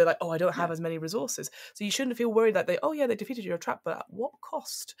is, you know, they're like, oh, I don't have as many resources. So you shouldn't feel worried that they defeated your trap, but at what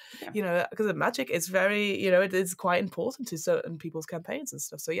cost? You know, because the magic is very, you know, it is quite important to certain people's campaigns and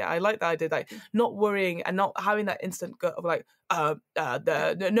stuff. So yeah, I like that idea, like not worrying and not having that instant gut of like,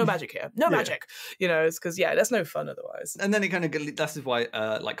 no magic here, no magic, you know, it's because that's no fun otherwise. And then it kind of, that's why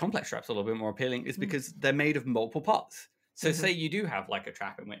like complex traps are a little bit more appealing, is because they're made of multiple parts. So say you do have like a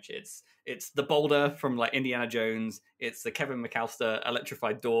trap in which it's the boulder from like Indiana Jones, it's the Kevin McAllister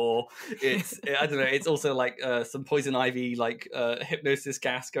electrified door, it's I don't know, it's also like some poison ivy, like hypnosis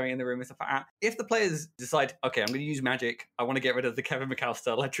gas going in the room and stuff like that. If the players decide, okay, I'm going to use magic, I want to get rid of the Kevin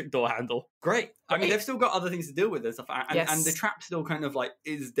McAllister electric door handle, great. I mean, they've still got other things to deal with and stuff like that, and the trap still kind of like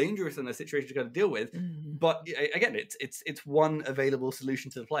is dangerous in a situation you've got to deal with. But again, it's one available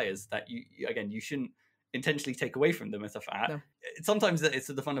solution to the players that you shouldn't intentionally take away from them and stuff like that. No. Sometimes it's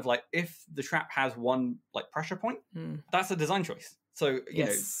the fun of like, if the trap has one like pressure point, that's a design choice. So you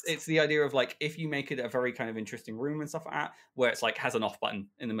know, it's the idea of like, if you make it a very kind of interesting room and stuff like that, where it's like has an off button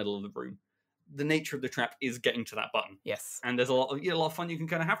in the middle of the room, the nature of the trap is getting to that button. And there's a lot of fun you can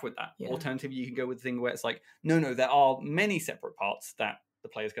kind of have with that. Alternatively, you can go with the thing where it's like, no, there are many separate parts that the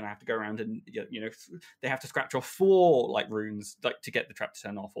player's going to have to go around and, you know, they have to scratch off 4 like runes like to get the trap to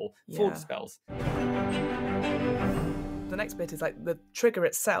turn off, or 4 spells. The next bit is like the trigger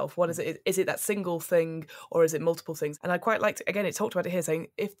itself. What is it? Is it that single thing or is it multiple things? And I quite liked, again, it talked about it here saying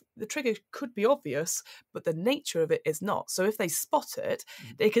if the trigger could be obvious, but the nature of it is not. So if they spot it,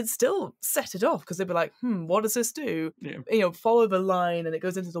 they can still set it off because they'd be like, what does this do? You know, follow the line and it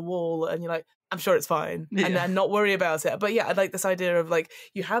goes into the wall and you're like, I'm sure it's fine. And then not worry about it. But yeah, I like this idea of like,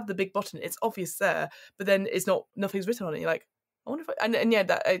 you have the big button, it's obvious there, but then nothing's written on it. You're like, I wonder if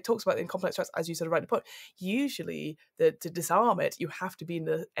that it talks about in complex traps, as you sort of rightly put, usually to disarm it, you have to be in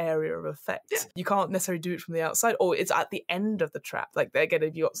the area of effect. You can't necessarily do it from the outside, or it's at the end of the trap. Like again,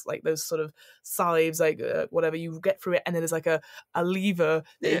 if you got like those sort of scythes, like whatever, you get through it, and then there's like a lever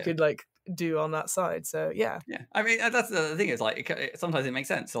that you could like do on that side. So yeah. I mean, that's the thing is like sometimes it makes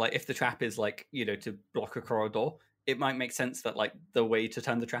sense. So like if the trap is like, you know, to block a corridor, it might make sense that like the way to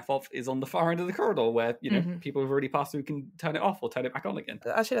turn the trap off is on the far end of the corridor where, you know, people who've already passed through can turn it off or turn it back on again.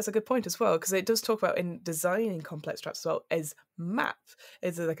 Actually, that's a good point as well, because it does talk about in designing complex traps as well as map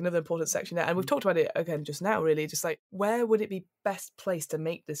is like another important section there. And we've talked about it again just now, really, just like where would it be best placed to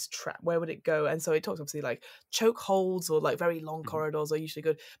make this trap? Where would it go? And so it talks obviously like choke holds or like very long corridors are usually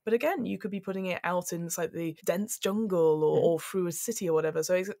good. But again, you could be putting it out in like the dense jungle or through a city or whatever.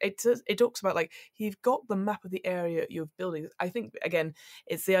 So it talks about like you've got the map of the area you're building. I think again,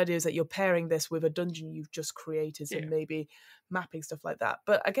 it's the idea is that you're pairing this with a dungeon you've just created, so maybe mapping stuff like that.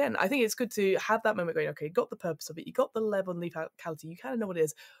 But again, I think it's good to have that moment going, okay, you got the purpose of it, you got the level and locality, you kind of know what it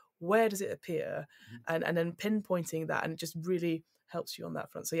is, where does it appear, and then pinpointing that, and it just really helps you on that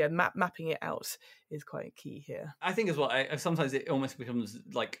front. So yeah, mapping it out is quite key here. I think as well, sometimes it almost becomes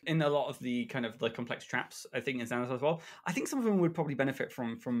like in a lot of the kind of the complex traps, I think in Xanathar as well, I think some of them would probably benefit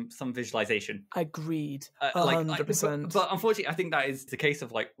from some visualization. Agreed, 100%. But unfortunately, I think that is the case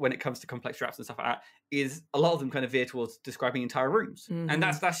of like when it comes to complex traps and stuff like that, is a lot of them kind of veer towards describing entire rooms. And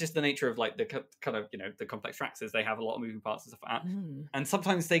that's just the nature of like the kind of, you know, the complex traps is they have a lot of moving parts and stuff like that. And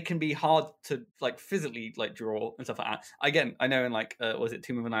sometimes they can be hard to like physically like draw and stuff like that. Again, I know in like was it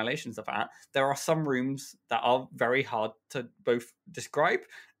Tomb of Annihilation and stuff like that, there are some rooms that are very hard to both describe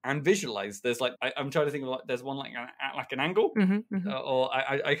and visualize. There's like I'm trying to think of like there's one like an angle, or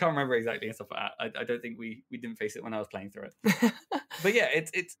I can't remember exactly and stuff like that. I don't think we didn't face it when I was playing through it. But yeah,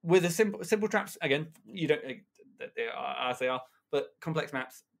 it's with a simple traps. Again, you don't they are as they are, but complex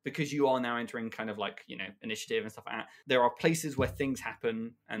maps, because you are now entering kind of like, you know, initiative and stuff like that, there are places where things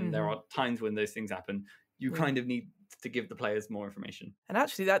happen and there are times when those things happen. you kind of need to give the players more information. And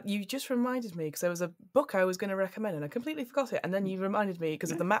actually, that you just reminded me, because there was a book I was going to recommend and I completely forgot it, and then you reminded me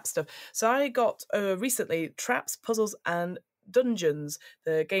because of the map stuff. So I got recently Traps, Puzzles and Dungeons,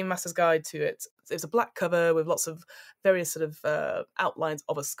 the Game Master's Guide to it. It's a black cover with lots of various sort of outlines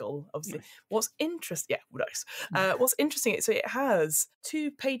of a skull, obviously. Nice. What's interesting, what's interesting, so it has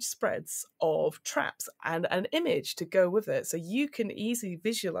 2-page spreads of traps and an image to go with it, so you can easily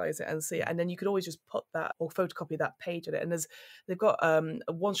visualize it and see it, and then you could always just put that or photocopy that page in it. And they've got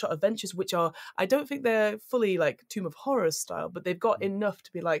one-shot adventures, which are, I don't think they're fully like Tomb of Horrors style, but they've got enough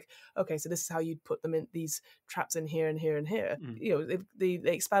to be like, okay, so this is how you'd put them in, these traps in here and here and here. You know, they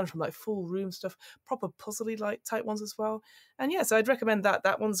expand from like full room stuff, proper puzzly like type ones as well. And yeah, so I'd recommend that.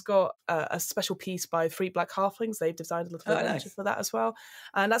 That one's got a special piece by 3 Black Halflings. They've designed a little adventure for that as well,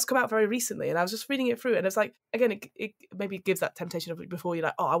 and that's come out very recently. And I was just reading it through, and it's like, again, it maybe gives that temptation of before you're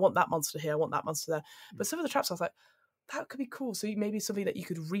like, oh, I want that monster here, I want that monster there. But some of the traps, I was like, that could be cool. So maybe something that you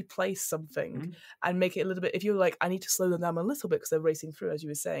could replace something and make it a little bit, if you're like, I need to slow them down a little bit because they're racing through, as you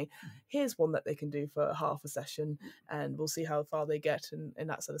were saying, here's one that they can do for half a session, and we'll see how far they get in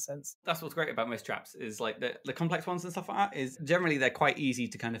that sort of sense. That's what's great about most traps, is like the complex ones and stuff like that is generally they're quite easy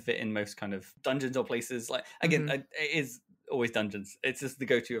to kind of fit in most kind of dungeons or places. Like, again, it is always dungeons. It's just the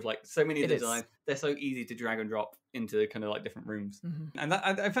go-to of like so many of the designs. They're so easy to drag and drop into kind of like different rooms. And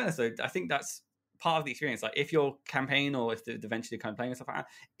that, in fairness though, I think that's part of the experience. Like, if your campaign or if the adventure you're kind of playing and stuff like that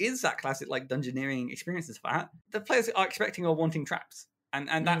is that classic like dungeoneering experience and stuff like that, the players are expecting or wanting traps, and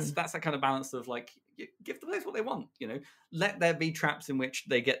that's that kind of balance of like, give the players what they want. You know, let there be traps in which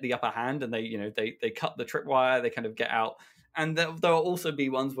they get the upper hand and they cut the tripwire, they kind of get out. And there'll also be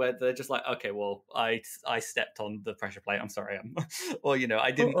ones where they're just like, okay, well, I stepped on the pressure plate, I'm sorry, or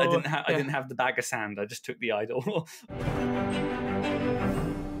I didn't have the bag of sand, I just took the idol.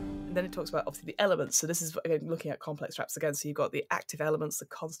 And then it talks about, obviously, the elements. So this is, again, looking at complex traps again. So you've got the active elements, the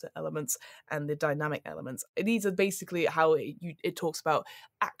constant elements, and the dynamic elements. And these are basically how it talks about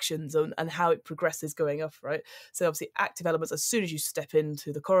actions and how it progresses going up, right? So obviously active elements, as soon as you step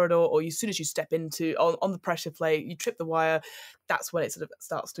into the corridor, or as soon as you step into on the pressure plate, you trip the wire, that's when it sort of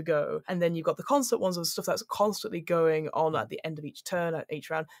starts to go. And then you've got the constant ones of stuff that's constantly going on at the end of each turn, at each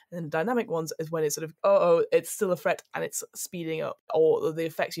round. And then the dynamic ones is when it's sort of, it's still a threat and it's speeding up, or the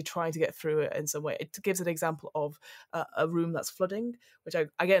effects you're trying to get through it in some way. It gives an example of a room that's flooding, which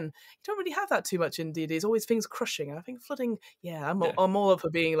again, you don't really have that too much in D&D. It's always things crushing. And I think flooding, I'm all up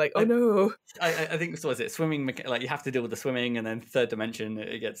for being like, oh no. I think, so is it swimming, like you have to deal with the swimming, and then third dimension,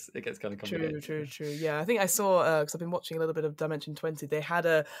 it gets kind of complicated. True. Yeah, I think I saw, because I've been watching a little bit of Dimension 20, they had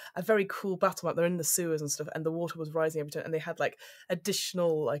a very cool battle map. They're in the sewers and stuff, and the water was rising every turn, and they had like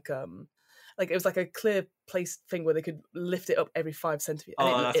additional like it was like a clear place thing where they could lift it up every 5 centimeters.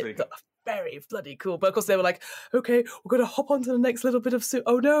 That's really cool. Very bloody cool. But of course they were like, okay, we're going to hop onto the next little bit of soup.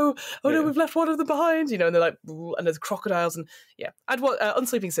 Oh no, we've left one of them behind, and they're like, and there's crocodiles, and I'd watch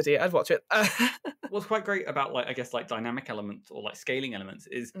Unsleeping City, I'd watch it. What's quite great about like, I guess, like dynamic elements or like scaling elements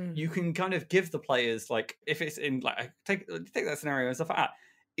is you can kind of give the players, like, if it's in like, take that scenario and stuff like that,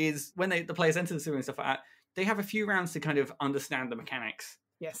 is when the players enter the sewer and stuff like that, they have a few rounds to kind of understand the mechanics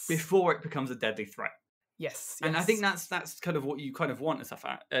before it becomes a deadly threat. Yes. And I think that's kind of what you kind of want and stuff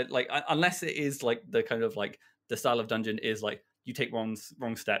like unless it is like the kind of like the style of dungeon is like you take wrong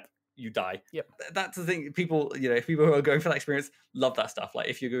step, you die. Yep. That's the thing. People, if people who are going for that experience, love that stuff. Like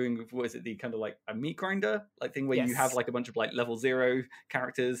if you're going with, what is it, the kind of like a meat grinder like thing where you have like a bunch of like level 0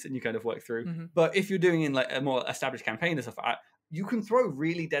 characters and you kind of work through. But if you're doing in like a more established campaign and stuff like that, you can throw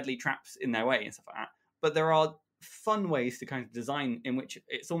really deadly traps in their way and stuff like that. But there are fun ways to kind of design in which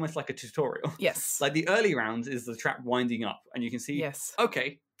it's almost like a tutorial. Yes. Like the early rounds is the trap winding up and you can see,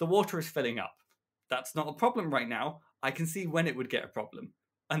 okay, the water is filling up. That's not a problem right now. I can see when it would get a problem.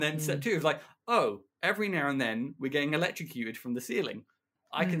 And then step 2 is like, oh, every now and then we're getting electrocuted from the ceiling.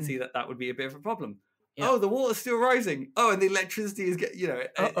 I can see that would be a bit of a problem. Yep. Oh, the water's still rising. Oh, and the electricity is getting,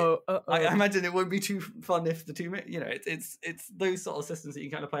 I imagine it won't be too fun if the two, it's those sort of systems that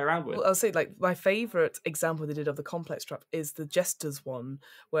you kind of play around with. Well, I'll say, like, my favourite example they did of the complex trap is the Jester's one,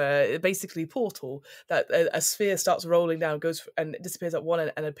 where it basically portal, that a sphere starts rolling down, goes and it disappears at one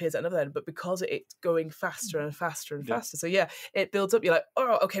end and appears at another end, but because it's going faster and faster and faster, so it builds up, you're like,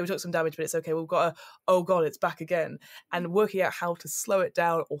 oh, okay, we took some damage, but it's okay, we've got oh god, it's back again. And working out how to slow it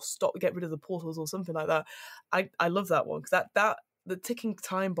down or get rid of the portals or something like that. I love that one, because that the ticking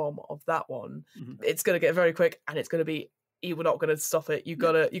time bomb of that one, it's going to get very quick, and it's going to be, you were not going to stop it. You've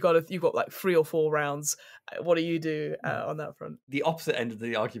got like 3 or 4 rounds. What do you do on that front? The opposite end of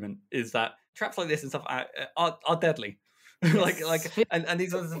the argument is that traps like this and stuff are deadly. Yes. and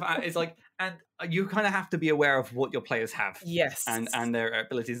these ones, it's like, And you kind of have to be aware of what your players have. Yes. And their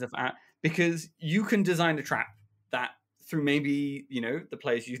abilities and stuff like that, because you can design a trap that through maybe, the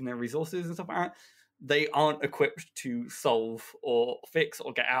players using their resources and stuff like that, they aren't equipped to solve or fix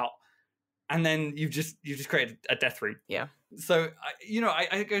or get out. And then you've just created a death room. Yeah. So,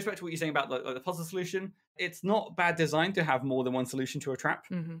 it goes back to what you're saying about the puzzle solution. It's not bad design to have more than one solution to a trap.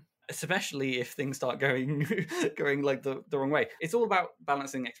 Mm-hmm. Especially if things start going like the wrong way. It's all about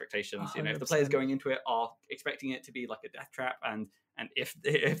balancing expectations. 100%. If the players going into it are expecting it to be like a death trap, and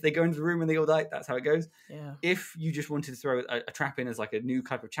if they go into the room and they all die, that's how it goes. Yeah. If you just wanted to throw a trap in as like a new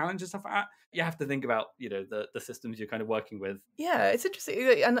type of challenge and stuff like that, you have to think about the systems you're kind of working with. Yeah, it's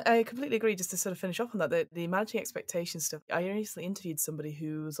interesting, and I completely agree. Just to sort of finish off on that, the managing expectations stuff. I recently interviewed somebody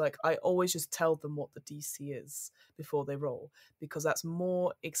who's like, I always just tell them what the DC is before they roll, because that's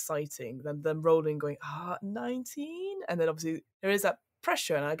more exciting than them rolling going 19, and then obviously there is that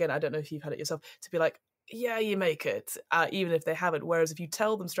pressure. And again, I don't know if you've had it yourself, to be like, yeah, you make it, even if they haven't. Whereas if you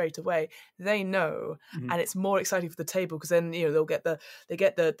tell them straight away, they know, and it's more exciting for the table, because then they'll get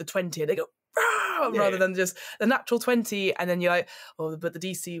the 20 and they go rather than just the natural 20, and then you're like, oh, but the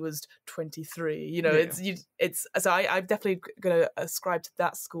DC was 23. It's so I'm definitely going to ascribe to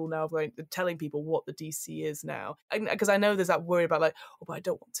that school now of telling people what the DC is now, because I know there's that worry about like, oh, but I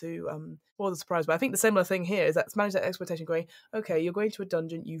don't want to spoil the surprise. But I think the similar thing here is that's manage that expectation, going, okay, you're going to a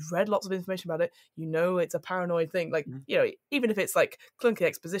dungeon, you've read lots of information about it, it's a paranoid thing, like even if it's like clunky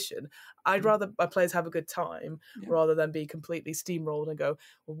exposition, I'd rather my players have a good time rather than be completely steamrolled and go,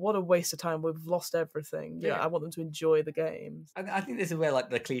 well, what a waste of time, we've lost everything. I want them to enjoy the game. I think this is where like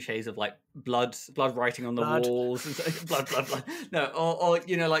the cliches of like blood writing on the walls, blood. No, or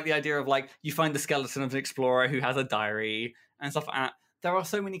like the idea of like you find the skeleton of an explorer who has a diary and stuff like that. There are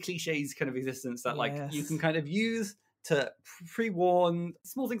so many cliches kind of existence that like you can kind of use to pre-warn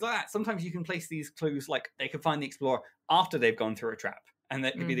small things like that. Sometimes you can place these clues, like they can find the explorer after they've gone through a trap, and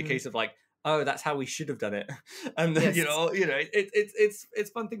that could be the case of like, oh, that's how we should have done it. And then, it's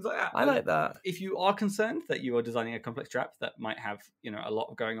fun things like that. I like that. If you are concerned that you are designing a complex trap that might have, a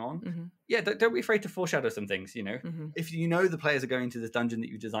lot going on, don't be afraid to foreshadow some things, If the players are going to this dungeon that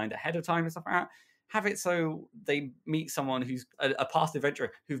you designed ahead of time and stuff like that, have it so they meet someone who's a past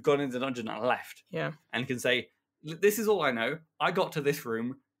adventurer who've gone into the dungeon and left. Yeah. And can say, this is all I know. I got to this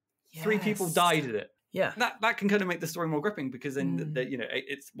room. 3 people died in it. Yeah, that can kind of make the story more gripping, because then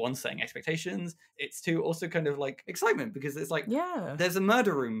it's one, setting expectations. It's two, also kind of like excitement, because it's like, there's a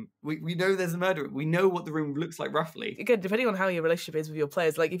murder room. We know there's a murder room. We know what the room looks like roughly. Again, depending on how your relationship is with your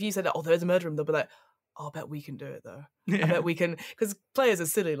players, like if you said, oh, there's a murder room, they'll be like, oh, I bet we can do it though. I bet we can, because players are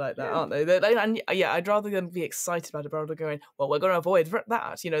silly like that, aren't they? And I'd rather them be excited about it rather than going, well, we're going to avoid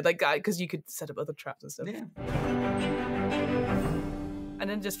that, because you could set up other traps and stuff. Yeah. And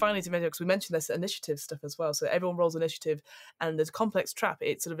then just finally to mention, because we mentioned this initiative stuff as well. So everyone rolls initiative, and there's a complex trap.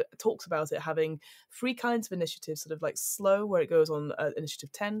 It sort of talks about it having 3 kinds of initiatives, sort of like slow, where it goes on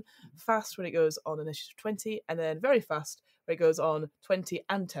initiative 10, fast, when it goes on initiative 20, and then very fast, where it goes on 20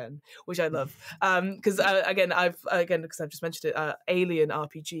 and 10, which I love. Because because I've just mentioned it, Alien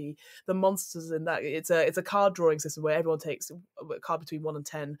RPG, the monsters in that, it's a card drawing system where everyone takes a card between 1 and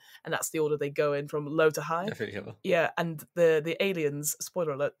 10, and that's the order they go in from low to high. Definitely. Yeah, and the aliens,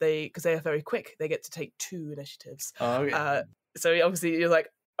 spoiler alert, because they are very quick, they get to take 2 initiatives. Oh, okay. So obviously you're like,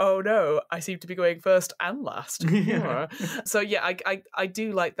 oh no, I seem to be going first and last. So I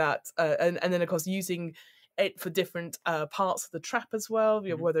do like that, and then of course using it for different parts of the trap as well,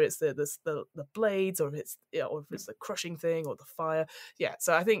 whether it's the blades, or if it's or if it's the crushing thing or the fire.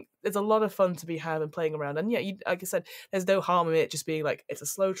 So I think there's a lot of fun to be had and playing around, and like I said, there's no harm in it just being like, it's a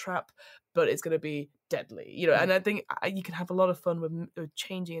slow trap, but it's going to be deadly, and I think you can have a lot of fun with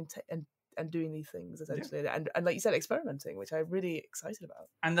changing and doing these things essentially, and like you said, experimenting, which I'm really excited about.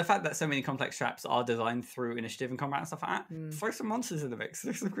 And the fact that so many complex traps are designed through initiative and combat and stuff like that, throw some monsters in the mix,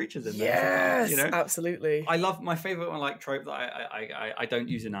 throw some creatures in there. Yes, absolutely. I love, my favorite one, like trope that I don't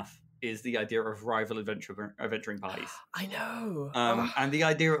use enough, is the idea of rival adventuring parties. I know. And the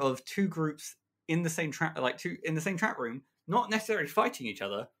idea of 2 groups in the same trap, in the same trap room, not necessarily fighting each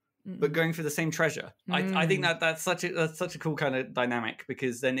other, but going for the same treasure. I think that's such a cool kind of dynamic,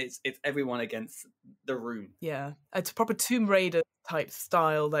 because then it's everyone against the room. Yeah, it's a proper Tomb Raider type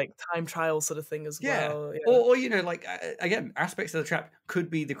style, like time trial sort of thing as well. Yeah. Or like again, aspects of the trap could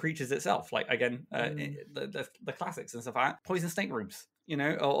be the creatures itself. Like again, the classics and stuff like that. Poison snake rooms.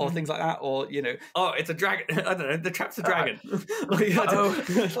 Or things like that, or oh, it's a dragon. I don't know. The trap's a dragon.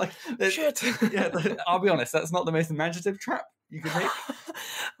 Shit. I'll be honest, that's not the most imaginative trap. you could make.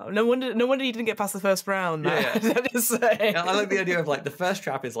 Oh, no wonder you didn't get past the first round. Yeah. Just saying. I like the idea of like the first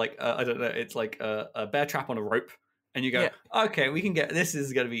trap is like I don't know, it's like a bear trap on a rope. And you go, okay, we can get this.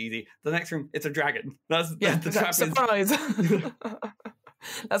 Is going to be easy. The next room, it's a dragon. That's the trap. Surprise!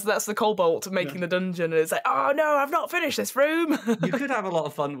 that's the kobold making the dungeon, and it's like, oh no, I've not finished this room. You could have a lot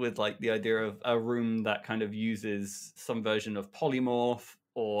of fun with like the idea of a room that kind of uses some version of polymorph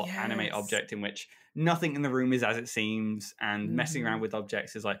or animate object in which nothing in the room is as it seems, and messing around with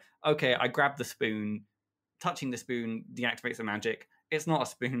objects is like, okay, I grab the spoon, touching the spoon deactivates the magic. It's not a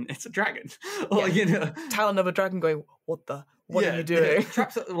spoon, it's a dragon. Or, talon of a dragon going, what are you doing?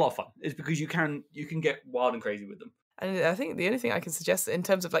 Traps are a lot of fun. It's because you can get wild and crazy with them. And I think the only thing I can suggest in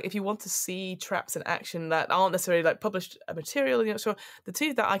terms of like, if you want to see traps in action that aren't necessarily like published material, so the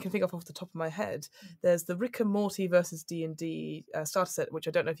two that I can think of off the top of my head, there's the Rick and Morty versus D&D starter set, which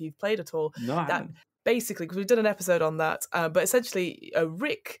I don't know if you've played at all. No, I haven't. Basically, because we've done an episode on that, but essentially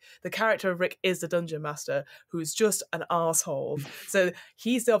Rick, the character of Rick, is the dungeon master who's just an asshole. So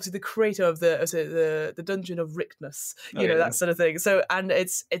he's obviously the creator of the dungeon of Rickness, that sort of thing. So, and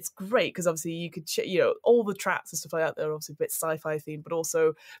it's great because obviously you could all the traps and stuff like that. They're obviously a bit sci-fi themed, but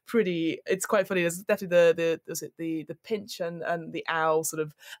also pretty. It's quite funny. There's definitely the pinch and the owl sort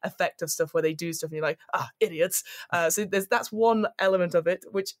of effect of stuff where they do stuff and you're like, idiots. So that's one element of it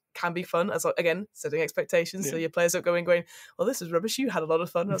which can be fun as again. Setting expectations so your players don't go in going, well, this is rubbish, you had a lot of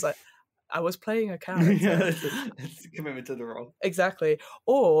fun. And I was like, I was playing a character. It's a commitment to the role. Exactly.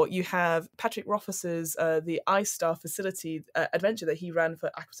 Or you have Patrick Rothfuss's the Ice Star Facility adventure that he ran for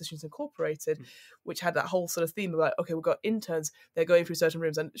Acquisitions Incorporated, which had that whole sort of theme of like, okay, we've got interns, they're going through certain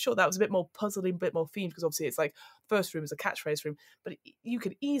rooms. And sure, that was a bit more puzzling, a bit more themed, because obviously it's like first room is a catchphrase room, but you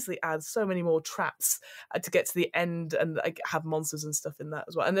could easily add so many more traps to get to the end and like have monsters and stuff in that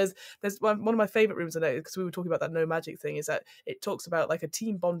as well. And there's one of my favorite rooms in it, because we were talking about that no magic thing, is that it talks about like a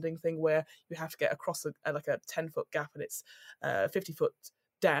team bonding thing where you have to get across like a 10-foot gap and it's 50 foot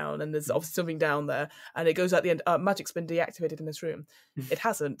down, and there's obviously something down there, and it goes at the end, magic's been deactivated in this room. It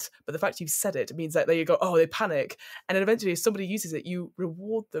hasn't, but the fact you've said it means that there you go, they panic, and then eventually if somebody uses it, you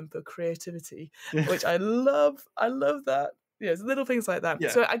reward them for creativity, which I love that. Yeah, little things like that. Yeah.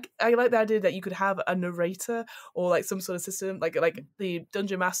 So I like the idea that you could have a narrator or like some sort of system, like the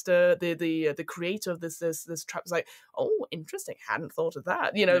dungeon master, the creator of this trap is like, oh, interesting, hadn't thought of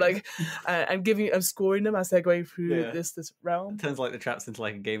that. And scoring them as they're going through this realm. It turns like the traps into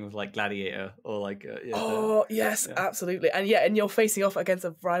like a game of like Gladiator or like. Yes, absolutely, and you're facing off against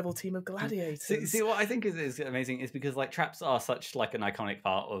a rival team of gladiators. See what I think is amazing is because like traps are such like an iconic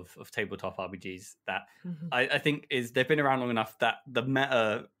part of tabletop RPGs that I think they've been around long enough that the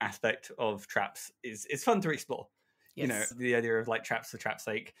meta aspect of traps is fun to explore. Yes. The idea of like traps for trap's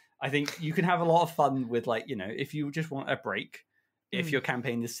sake. I think you can have a lot of fun with like, if you just want a break, if your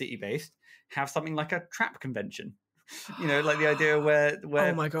campaign is city based, have something like a trap convention. Like the idea where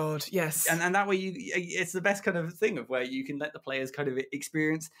oh my god, yes, and that way it's the best kind of thing of where you can let the players kind of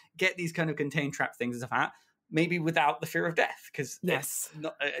get these kind of contained trap things and stuff like that. Maybe without the fear of death, because it's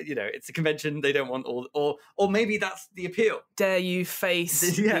not, it's a convention. They don't want or maybe that's the appeal. Dare you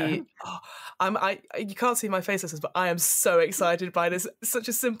face? You can't see my face, listeners, but I am so excited by this. Such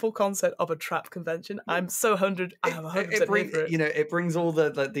a simple concept of a trap convention. I'm so 100. I am 100% for it. It brings all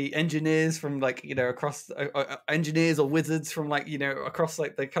the engineers from like across engineers or wizards from like across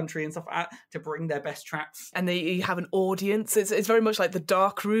like the country and stuff like that to bring their best traps. And you have an audience. It's very much like the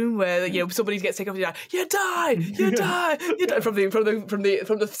dark room where somebody gets taken off. You're like, you die. You die from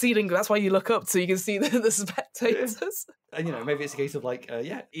the ceiling. That's why you look up so you can see the spectators. And maybe it's a case of like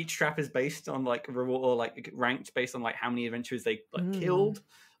each trap is based on like reward or like ranked based on like how many adventurers they killed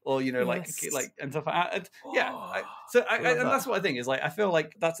or like and stuff like that. And, and that's what I think is like I feel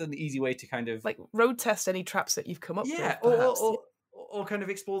like that's an easy way to kind of like road test any traps that you've come up with, or kind of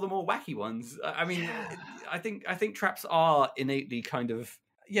explore the more wacky ones. I mean, I think traps are innately kind of.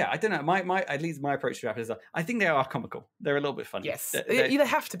 Yeah, I don't know. At least my approach to trap is I think they are comical. They're a little bit funny. Yes, they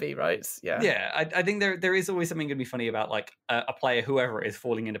have to be, right? Yeah. Yeah, I think there is always something going to be funny about like a player, whoever it is,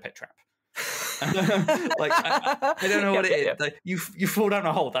 falling in a pit trap. Like I don't know what it is. Yeah. Like, you fall down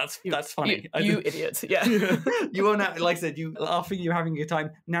a hole. That's funny. You idiot. Yeah. You are now, like I said, you laughing, you're having a good time.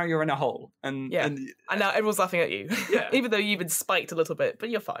 Now you're in a hole, and now everyone's laughing at you. Yeah. Even though you've been spiked a little bit,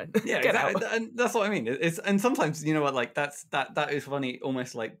 but you're fine. Yeah, Get out. And that's what I mean. And sometimes you know what, like that is funny.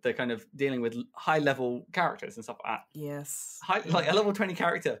 Almost like the kind of dealing with high level characters and stuff like that. Yes. Like a level 20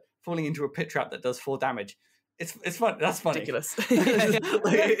 character falling into a pit trap that does 4 damage. it's fun. That's funny. Ridiculous.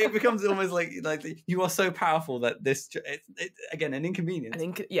 Like, it becomes almost like you are so powerful that this again an inconvenience.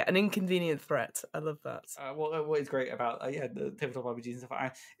 An inconvenient threat. I love that. What is great about the tabletop RPGs and stuff like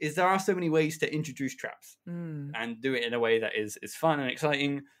that is there are so many ways to introduce traps and do it in a way that is fun and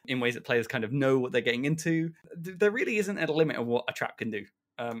exciting, in ways that players kind of know what they're getting into. There really isn't a limit of what a trap can do.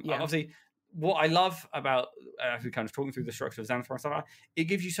 Obviously, what I love about as we kind of talking through the structure of Xanathar and stuff like that, it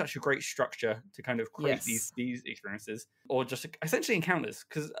gives you such a great structure to kind of create these experiences, or just essentially encounters.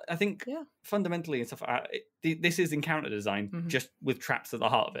 Because I think fundamentally and stuff like that, this is encounter design just with traps at the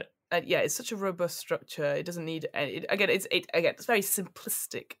heart of it. It's such a robust structure. It doesn't need it's very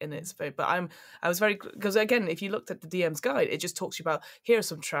simplistic in its way. But I was very, because again, if you looked at the DM's guide, it just talks you about, here are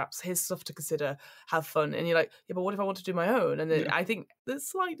some traps, here's stuff to consider, have fun, and you're like, yeah, but what if I want to do my own? And then I think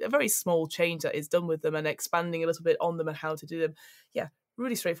there's like a very small change that is done with them and expanding a little bit on them and how to do them. Yeah.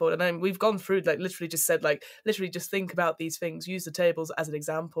 Really straightforward. And then we've gone through literally just think about these things, use the tables as an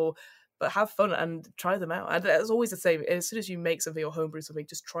example, but have fun and try them out. And it's always the same. As soon as you make something or homebrew something,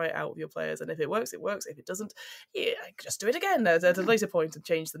 just try it out with your players. And if it works, it works. If it doesn't, just do it again at a later point and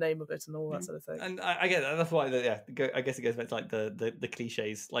change the name of it and all that sort of thing. And I get that. That's why, I guess it goes back to like the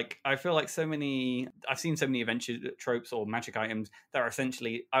cliches. Like, I feel like I've seen so many adventure tropes or magic items that are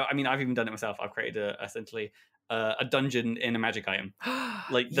essentially, I mean, I've even done it myself. I've created essentially a dungeon in a magic item,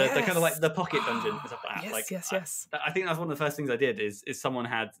 like the kind of like the pocket dungeon and stuff like that. Yes. I think that's one of the first things I did is someone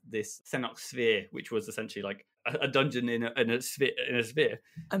had this Xenox sphere, which was essentially like a dungeon in a sphere.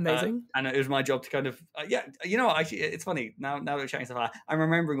 Amazing. And it was my job to kind of you know what, actually it's funny now that we're chatting stuff like that, I'm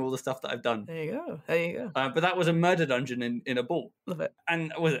remembering all the stuff that I've done. There you go. But that was a murder dungeon in a ball. Love it.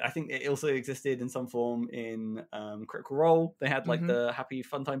 And I think it also existed in some form in Critical Role. They had like the happy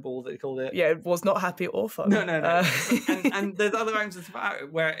fun time ball that they called it. Yeah, it was not happy or fun. No. And there's other items about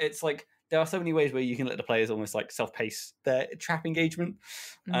it where it's like there are so many ways where you can let the players almost like self-pace their trap engagement.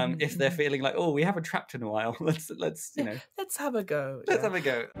 If they're feeling like, oh, we haven't trapped in a while, let's let's have a go. Let's have a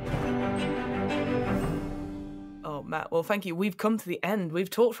go. Oh, Matt, well, thank you. We've come to the end. We've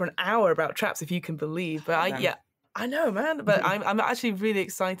talked for an hour about traps, if you can believe. But I know, man, but I'm actually really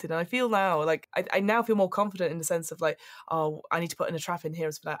excited, and I feel now like I now feel more confident in the sense of like, oh, I need to put in a trap in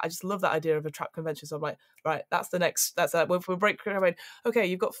here. So I just love that idea of a trap convention. So I'm like, right, that's the next. That's that. We'll break. Okay,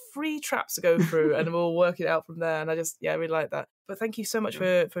 you've got 3 traps to go through, and we'll work it out from there. And I just I really like that. But thank you so much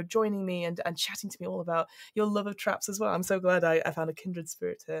for joining me and chatting to me all about your love of traps as well. I'm so glad I found a kindred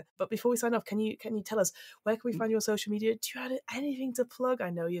spirit here. But before we sign off, can you tell us, where can we find you on social media? Do you have anything to plug? I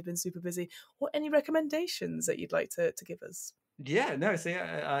know you've been super busy. Or any recommendations that you'd like to give us? You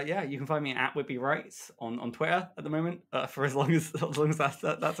can find me at Whitby Writes on Twitter at the moment for as long as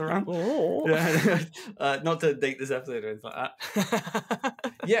that's around. Not to date this episode or anything like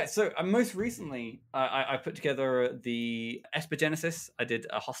that. So most recently I put together the Espergenesis. I did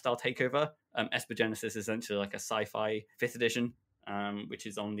a hostile takeover. Espergenesis is essentially like a sci-fi 5th edition, which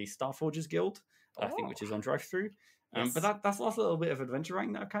is on the Starforgers Guild, I think, which is on Drive-Thru. But that's also a little bit of adventure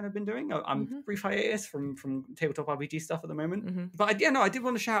writing that I've kind of been doing. I'm brief hiatus from tabletop RPG stuff at the moment. But I did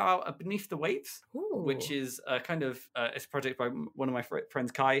want to shout out Beneath the Waves, which is it's a project by one of my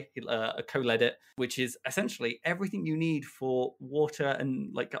friends, Kai. He co-led it, which is essentially everything you need for water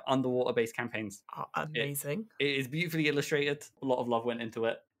and like underwater based campaigns. Amazing. It is beautifully illustrated. A lot of love went into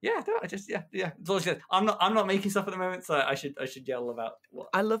it. I'm not making stuff at the moment, so I should yell about what.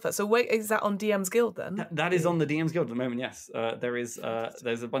 I love that. So wait, is that on DM's Guild then? That is on the DM's Guild at the moment. Yes, there's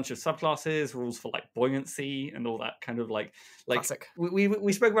a bunch of subclasses, rules for like buoyancy and all that kind of like classic.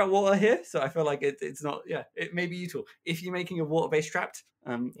 We spoke about water here, so I feel like it's not. It may be useful if you're making a water-based trapped.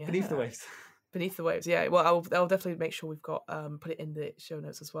 Beneath the Waves. Beneath the Waves, yeah. Well, I'll definitely make sure we've got put it in the show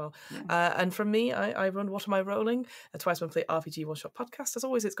notes as well. Yeah. And from me, I run What Am I Rolling, a twice monthly RPG one-shot podcast. As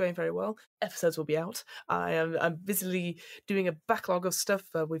always, it's going very well. Episodes will be out. I'm busily doing a backlog of stuff.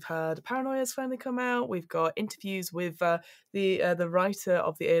 We've had Paranoia's finally come out. We've got interviews with the writer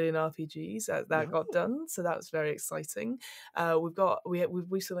of the Alien RPGs that got done, so that was very exciting. We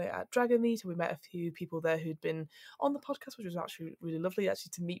recently at Dragon Meet, we met a few people there who'd been on the podcast, which was actually really lovely.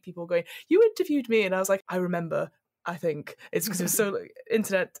 Actually, to meet people going, you interviewed me, and I was like, I remember. I think it's because it was so like,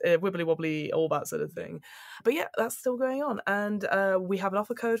 internet wibbly wobbly, all that sort of thing. But yeah, that's still going on, and we have an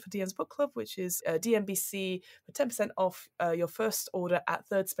offer code for DM's Book Club, which is DMBC for 10% off your first order at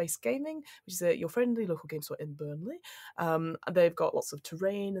Third Space Gaming, which is your friendly local game store in Burnley. And they've got lots of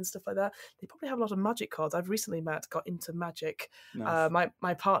terrain and stuff like that. They probably have a lot of Magic cards. I've recently got into Magic. Nice.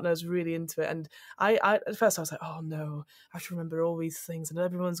 My partner's really into it, and I at first I was like, oh no, I have to remember all these things, and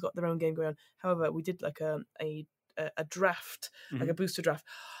everyone's got their own game going on. However, we did like a a draft, like a booster draft.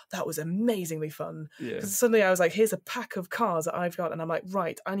 That was amazingly fun. Yeah. Because suddenly I was like, here's a pack of cards that I've got, and I'm like,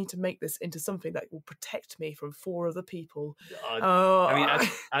 right, I need to make this into something that will protect me from 4 other people. I mean,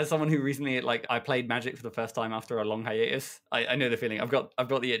 as someone who recently, like, I played Magic for the first time after a long hiatus, I know the feeling. I've got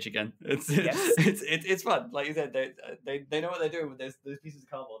the itch again. It's fun. Like you said, they know what they're doing with those pieces of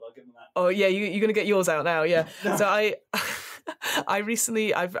cardboard. I'll give them that. Oh yeah, you're gonna get yours out now. Yeah. So I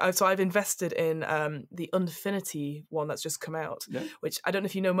recently I've invested in the Unfinity one that's just come out, which I don't know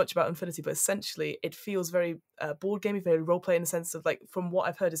if you know much about Unfinity, but essentially it feels very board gamey, very role play in the sense of, like, from what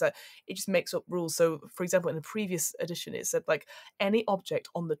I've heard is that it just makes up rules. So for example, in the previous edition it said like any object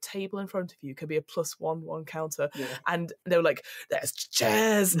on the table in front of you can be a +1/+1 counter, and they were like, there's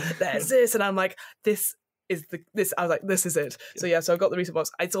chairs, there's this, and I'm like, this. I was like, this is it. So I've got the recent box.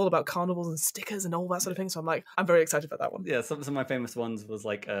 It's all about carnivals and stickers and all that sort of thing. So I'm like, I'm very excited about that one. Yeah, some of my famous ones was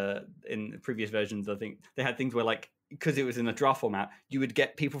like in previous versions, I think they had things where, like, because it was in a draft format, you would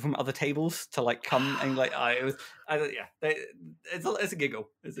get people from other tables to like come and like it's a giggle.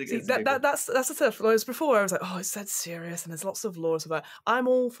 It's a giggle. That's the stuff. Whereas before I was like, oh, it's that serious and there's lots of lore and stuff like that. I'm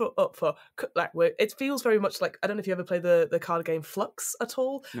all up for like, it feels very much like, I don't know if you ever play the card game Flux at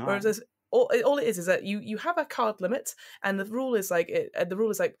all. No. Whereas there's all it is that you have a card limit, and the rule is like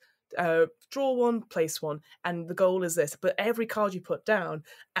draw 1, place 1, and the goal is this. But every card you put down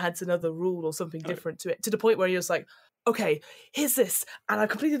adds another rule or something different to it, to the point where you're just like, okay, here's this, and I've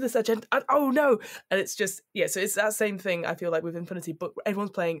completed this agenda, and oh no, and it's just so it's that same thing. I feel like with Infinity, but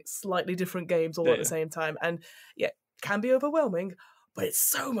everyone's playing slightly different games all at the same time, and can be overwhelming. But it's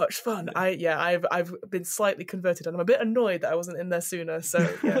so much fun. I've been slightly converted, and I'm a bit annoyed that I wasn't in there sooner. So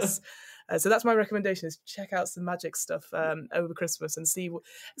yes. So that's my recommendation: is check out some Magic stuff over Christmas and see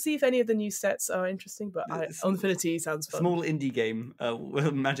if any of the new sets are interesting. But Infinity sounds fun. Small indie game,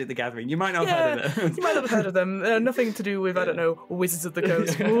 Magic the Gathering. You might not have heard of it. You might not have heard of them. Nothing to do with I don't know, Wizards of the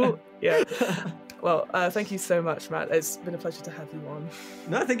Coast. Well, thank you so much, Matt. It's been a pleasure to have you on.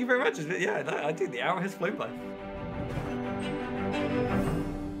 No, thank you very much. I think the hour has flown by.